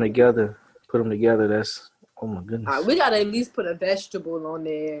them together. Put them together. That's oh my goodness. We gotta at least put a vegetable on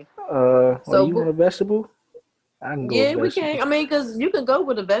there. Oh, So you want a vegetable? I can go with yeah, we can. vegetable. I mean, cause you can go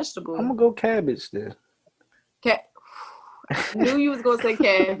with a I'm vegetable. gonna go cabbage then. Cat. I knew you was gonna say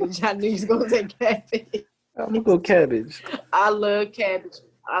cabbage. I knew you was gonna say cabbage. I'm gonna go cabbage. I love cabbage.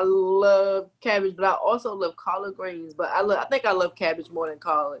 I love cabbage, but I also love collard greens. But I think I love cabbage more than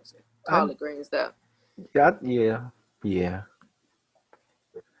I collard greens though. yeah yeah.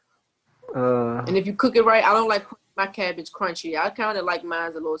 And if you cook it right, I don't like my cabbage crunchy. I kind of like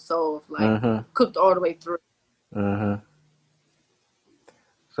mine's a little soft, like Mhm cooked all the way through. mhm.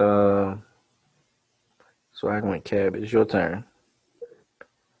 So I went cabbage. Your turn.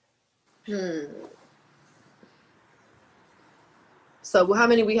 Hmm. So how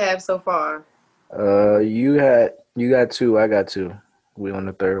many we have so far? You got two. I got two. We on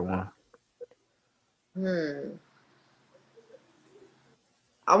the third one. Hmm.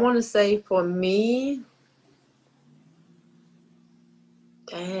 I want to say for me,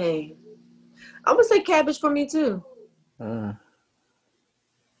 dang, I'm gonna say cabbage for me too. Mm.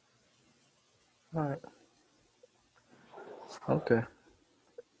 All right. Okay.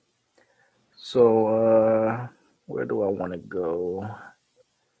 So, where do I want to go?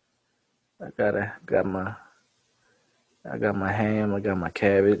 I got my ham. I got my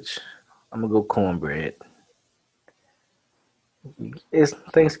cabbage. I'm gonna go cornbread. It's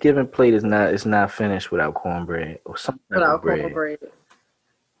Thanksgiving plate is not. It's not finished without cornbread or some type of Without bread. cornbread.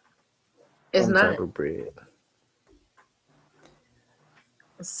 It's Some type not. of bread.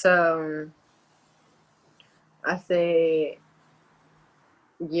 So I say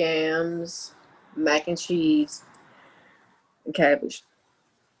yams, mac and cheese, and cabbage.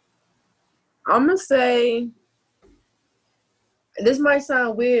 I'm gonna say this might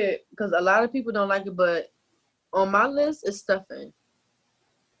sound weird because a lot of people don't like it, but on my list is stuffing.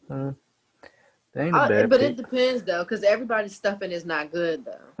 Mm, that ain't a bad But it pick. depends though, because everybody's stuffing is not good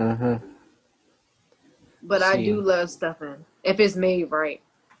though. Mm-hmm. But I See, do love stuffing if it's made right.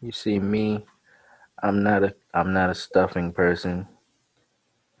 you see me. I'm not a stuffing person.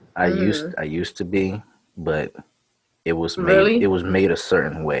 Hmm. I used to be, but it Really? was made a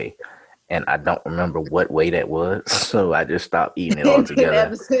certain way, and I don't remember what way that was, so I just stopped eating it altogether.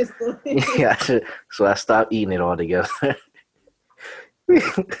 Ever since then. Yeah, so I stopped eating it altogether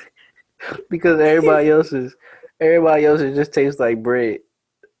because everybody else's just tastes like bread.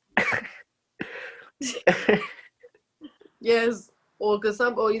 Yes, or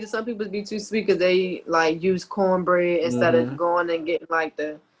either some people be too sweet because they like use cornbread instead of Hmm. going and getting like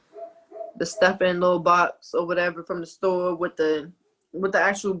the stuffing little box or whatever from the store with the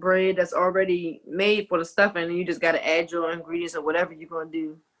actual bread that's already made for the stuffing, and you just got to add your ingredients or whatever you're gonna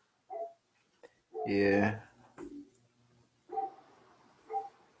do. Yeah.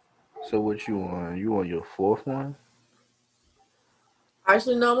 So what you on? You on your fourth one?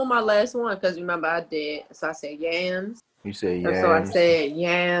 Actually, no, I'm on my last one because remember I did. So I said yams. You said And so I yams. said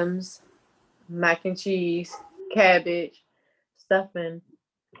yams, mac and cheese, cabbage, stuffing.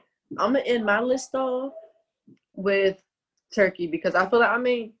 I'm gonna end my list off with turkey because I feel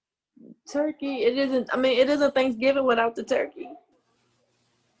like turkey. It isn't. It isn't Thanksgiving without the turkey.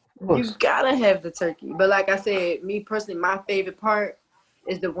 Of You course. gotta have the turkey. But like I said, me personally, my favorite part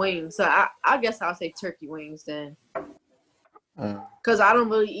is the wings. So I guess I'll say turkey wings then, Mm, because I don't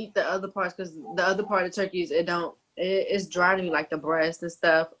really eat the other parts because the other part of turkey is it's dry to me like the breast and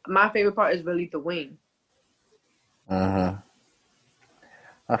stuff. My favorite part is really the wing. uh-huh.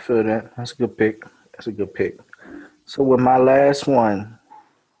 I feel that. That's a good pick. That's a good pick. So with my last one,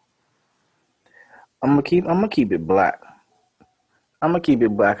 I'm gonna keep it black. I'm gonna keep it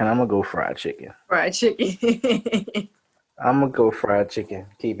black, and I'm gonna go fried chicken. Fried chicken. I'm gonna go fried chicken.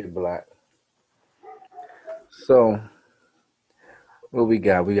 Keep it black. So what we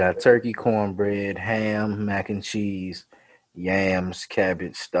got? We got turkey, cornbread, ham, mac and cheese, yams,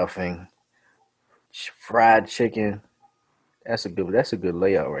 cabbage, stuffing, fried chicken. That's a good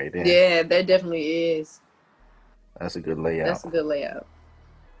layout right there. Yeah, that definitely is. That's a good That's layout. a good layout.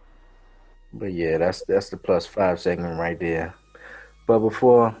 But yeah, that's the plus five segment right there. But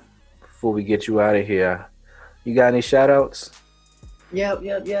before we get you out of here, you got any shout outs? Yep.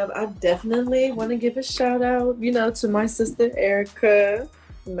 I definitely want to give a shout out, to my sister Erica.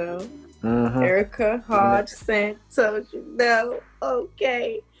 No, Mm-hmm. Erica Hodge Santos.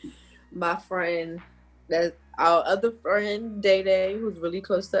 Okay. My friend, that our other friend Day Day, who's really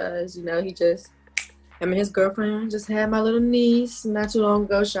close to us. His girlfriend just had my little niece not too long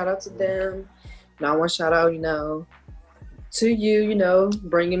ago. Shout out to them. And I want to shout out, to you,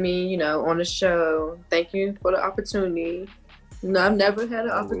 bringing me, on the show. Thank you for the opportunity. I've never had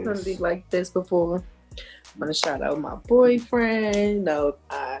an opportunity Always. like this before. I'm gonna shout out my boyfriend,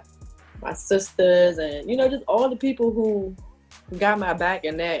 my sisters, and just all the people who got my back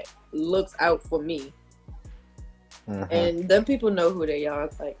and that looks out for me. Mm-hmm. And them people know who they are.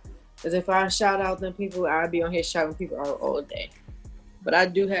 Like, because if I shout out them people, I'd be on here shouting people out all day. But I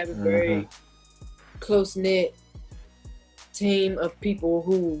do have a Mm-hmm. very close knit team of people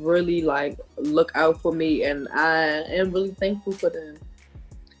who really like look out for me, and I am really thankful for them.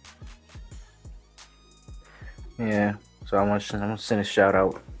 Yeah. So I'm gonna send a shout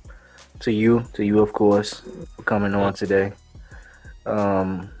out to you of course, for coming on today.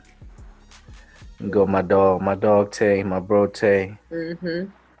 Um, go my dog Tay, my bro Tay. Mm-hmm.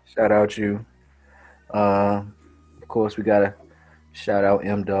 Shout out you. Of course we gotta shout out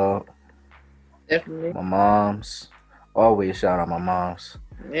M Dog, Definitely. my moms. Always shout out my moms.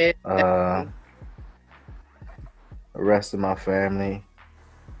 Yeah, Uh, definitely. the rest of my family.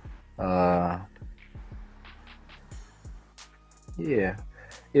 Uh, yeah.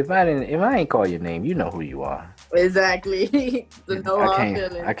 If I ain't call your name, you know who you are. Exactly. The no I hard can't,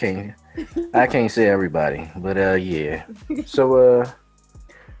 I feelings. can't, I can't say everybody, but yeah. So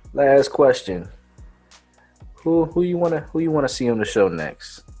last question: who you wanna see on the show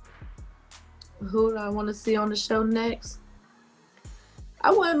next? Who do I want to see on the show next?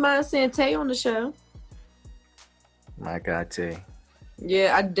 I wouldn't mind seeing Tay on the show. My God, Tay.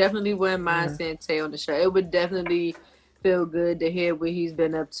 Yeah, I definitely wouldn't mind Yeah. seeing Tay on the show. It would definitely feel good to hear what he's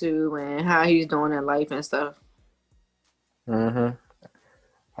been up to and how he's doing in life and stuff. Mm-hmm.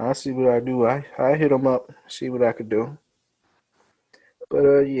 I'll see what I do. I hit him up, see what I could do.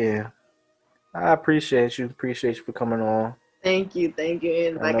 But yeah, I appreciate you. Appreciate you for coming on. Thank you, thank you.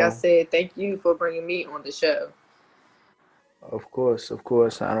 And I like I know, said, thank you for bringing me on the show. of course, of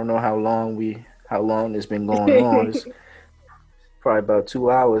course. I don't know how long it's been going on. It's probably about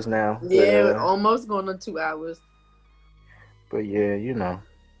 2 hours now. Yeah, almost going on 2 hours. But yeah,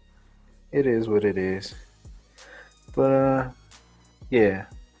 it is what it is. But yeah,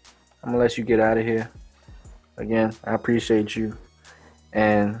 I'm gonna let you get out of here. Again, I appreciate you.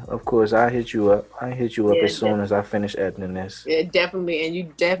 And of course, I hit you up. I hit you up Yeah, as soon as I finish editing this. yeah, definitely. And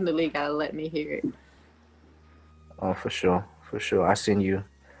you definitely gotta let me hear it. Oh, for sure, for sure. I send you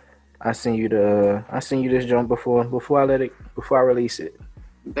this jump before I release it.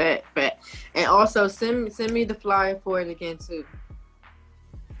 Bet. And also send me the flyer for it again too.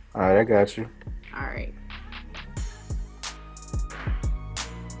 All right, I got you.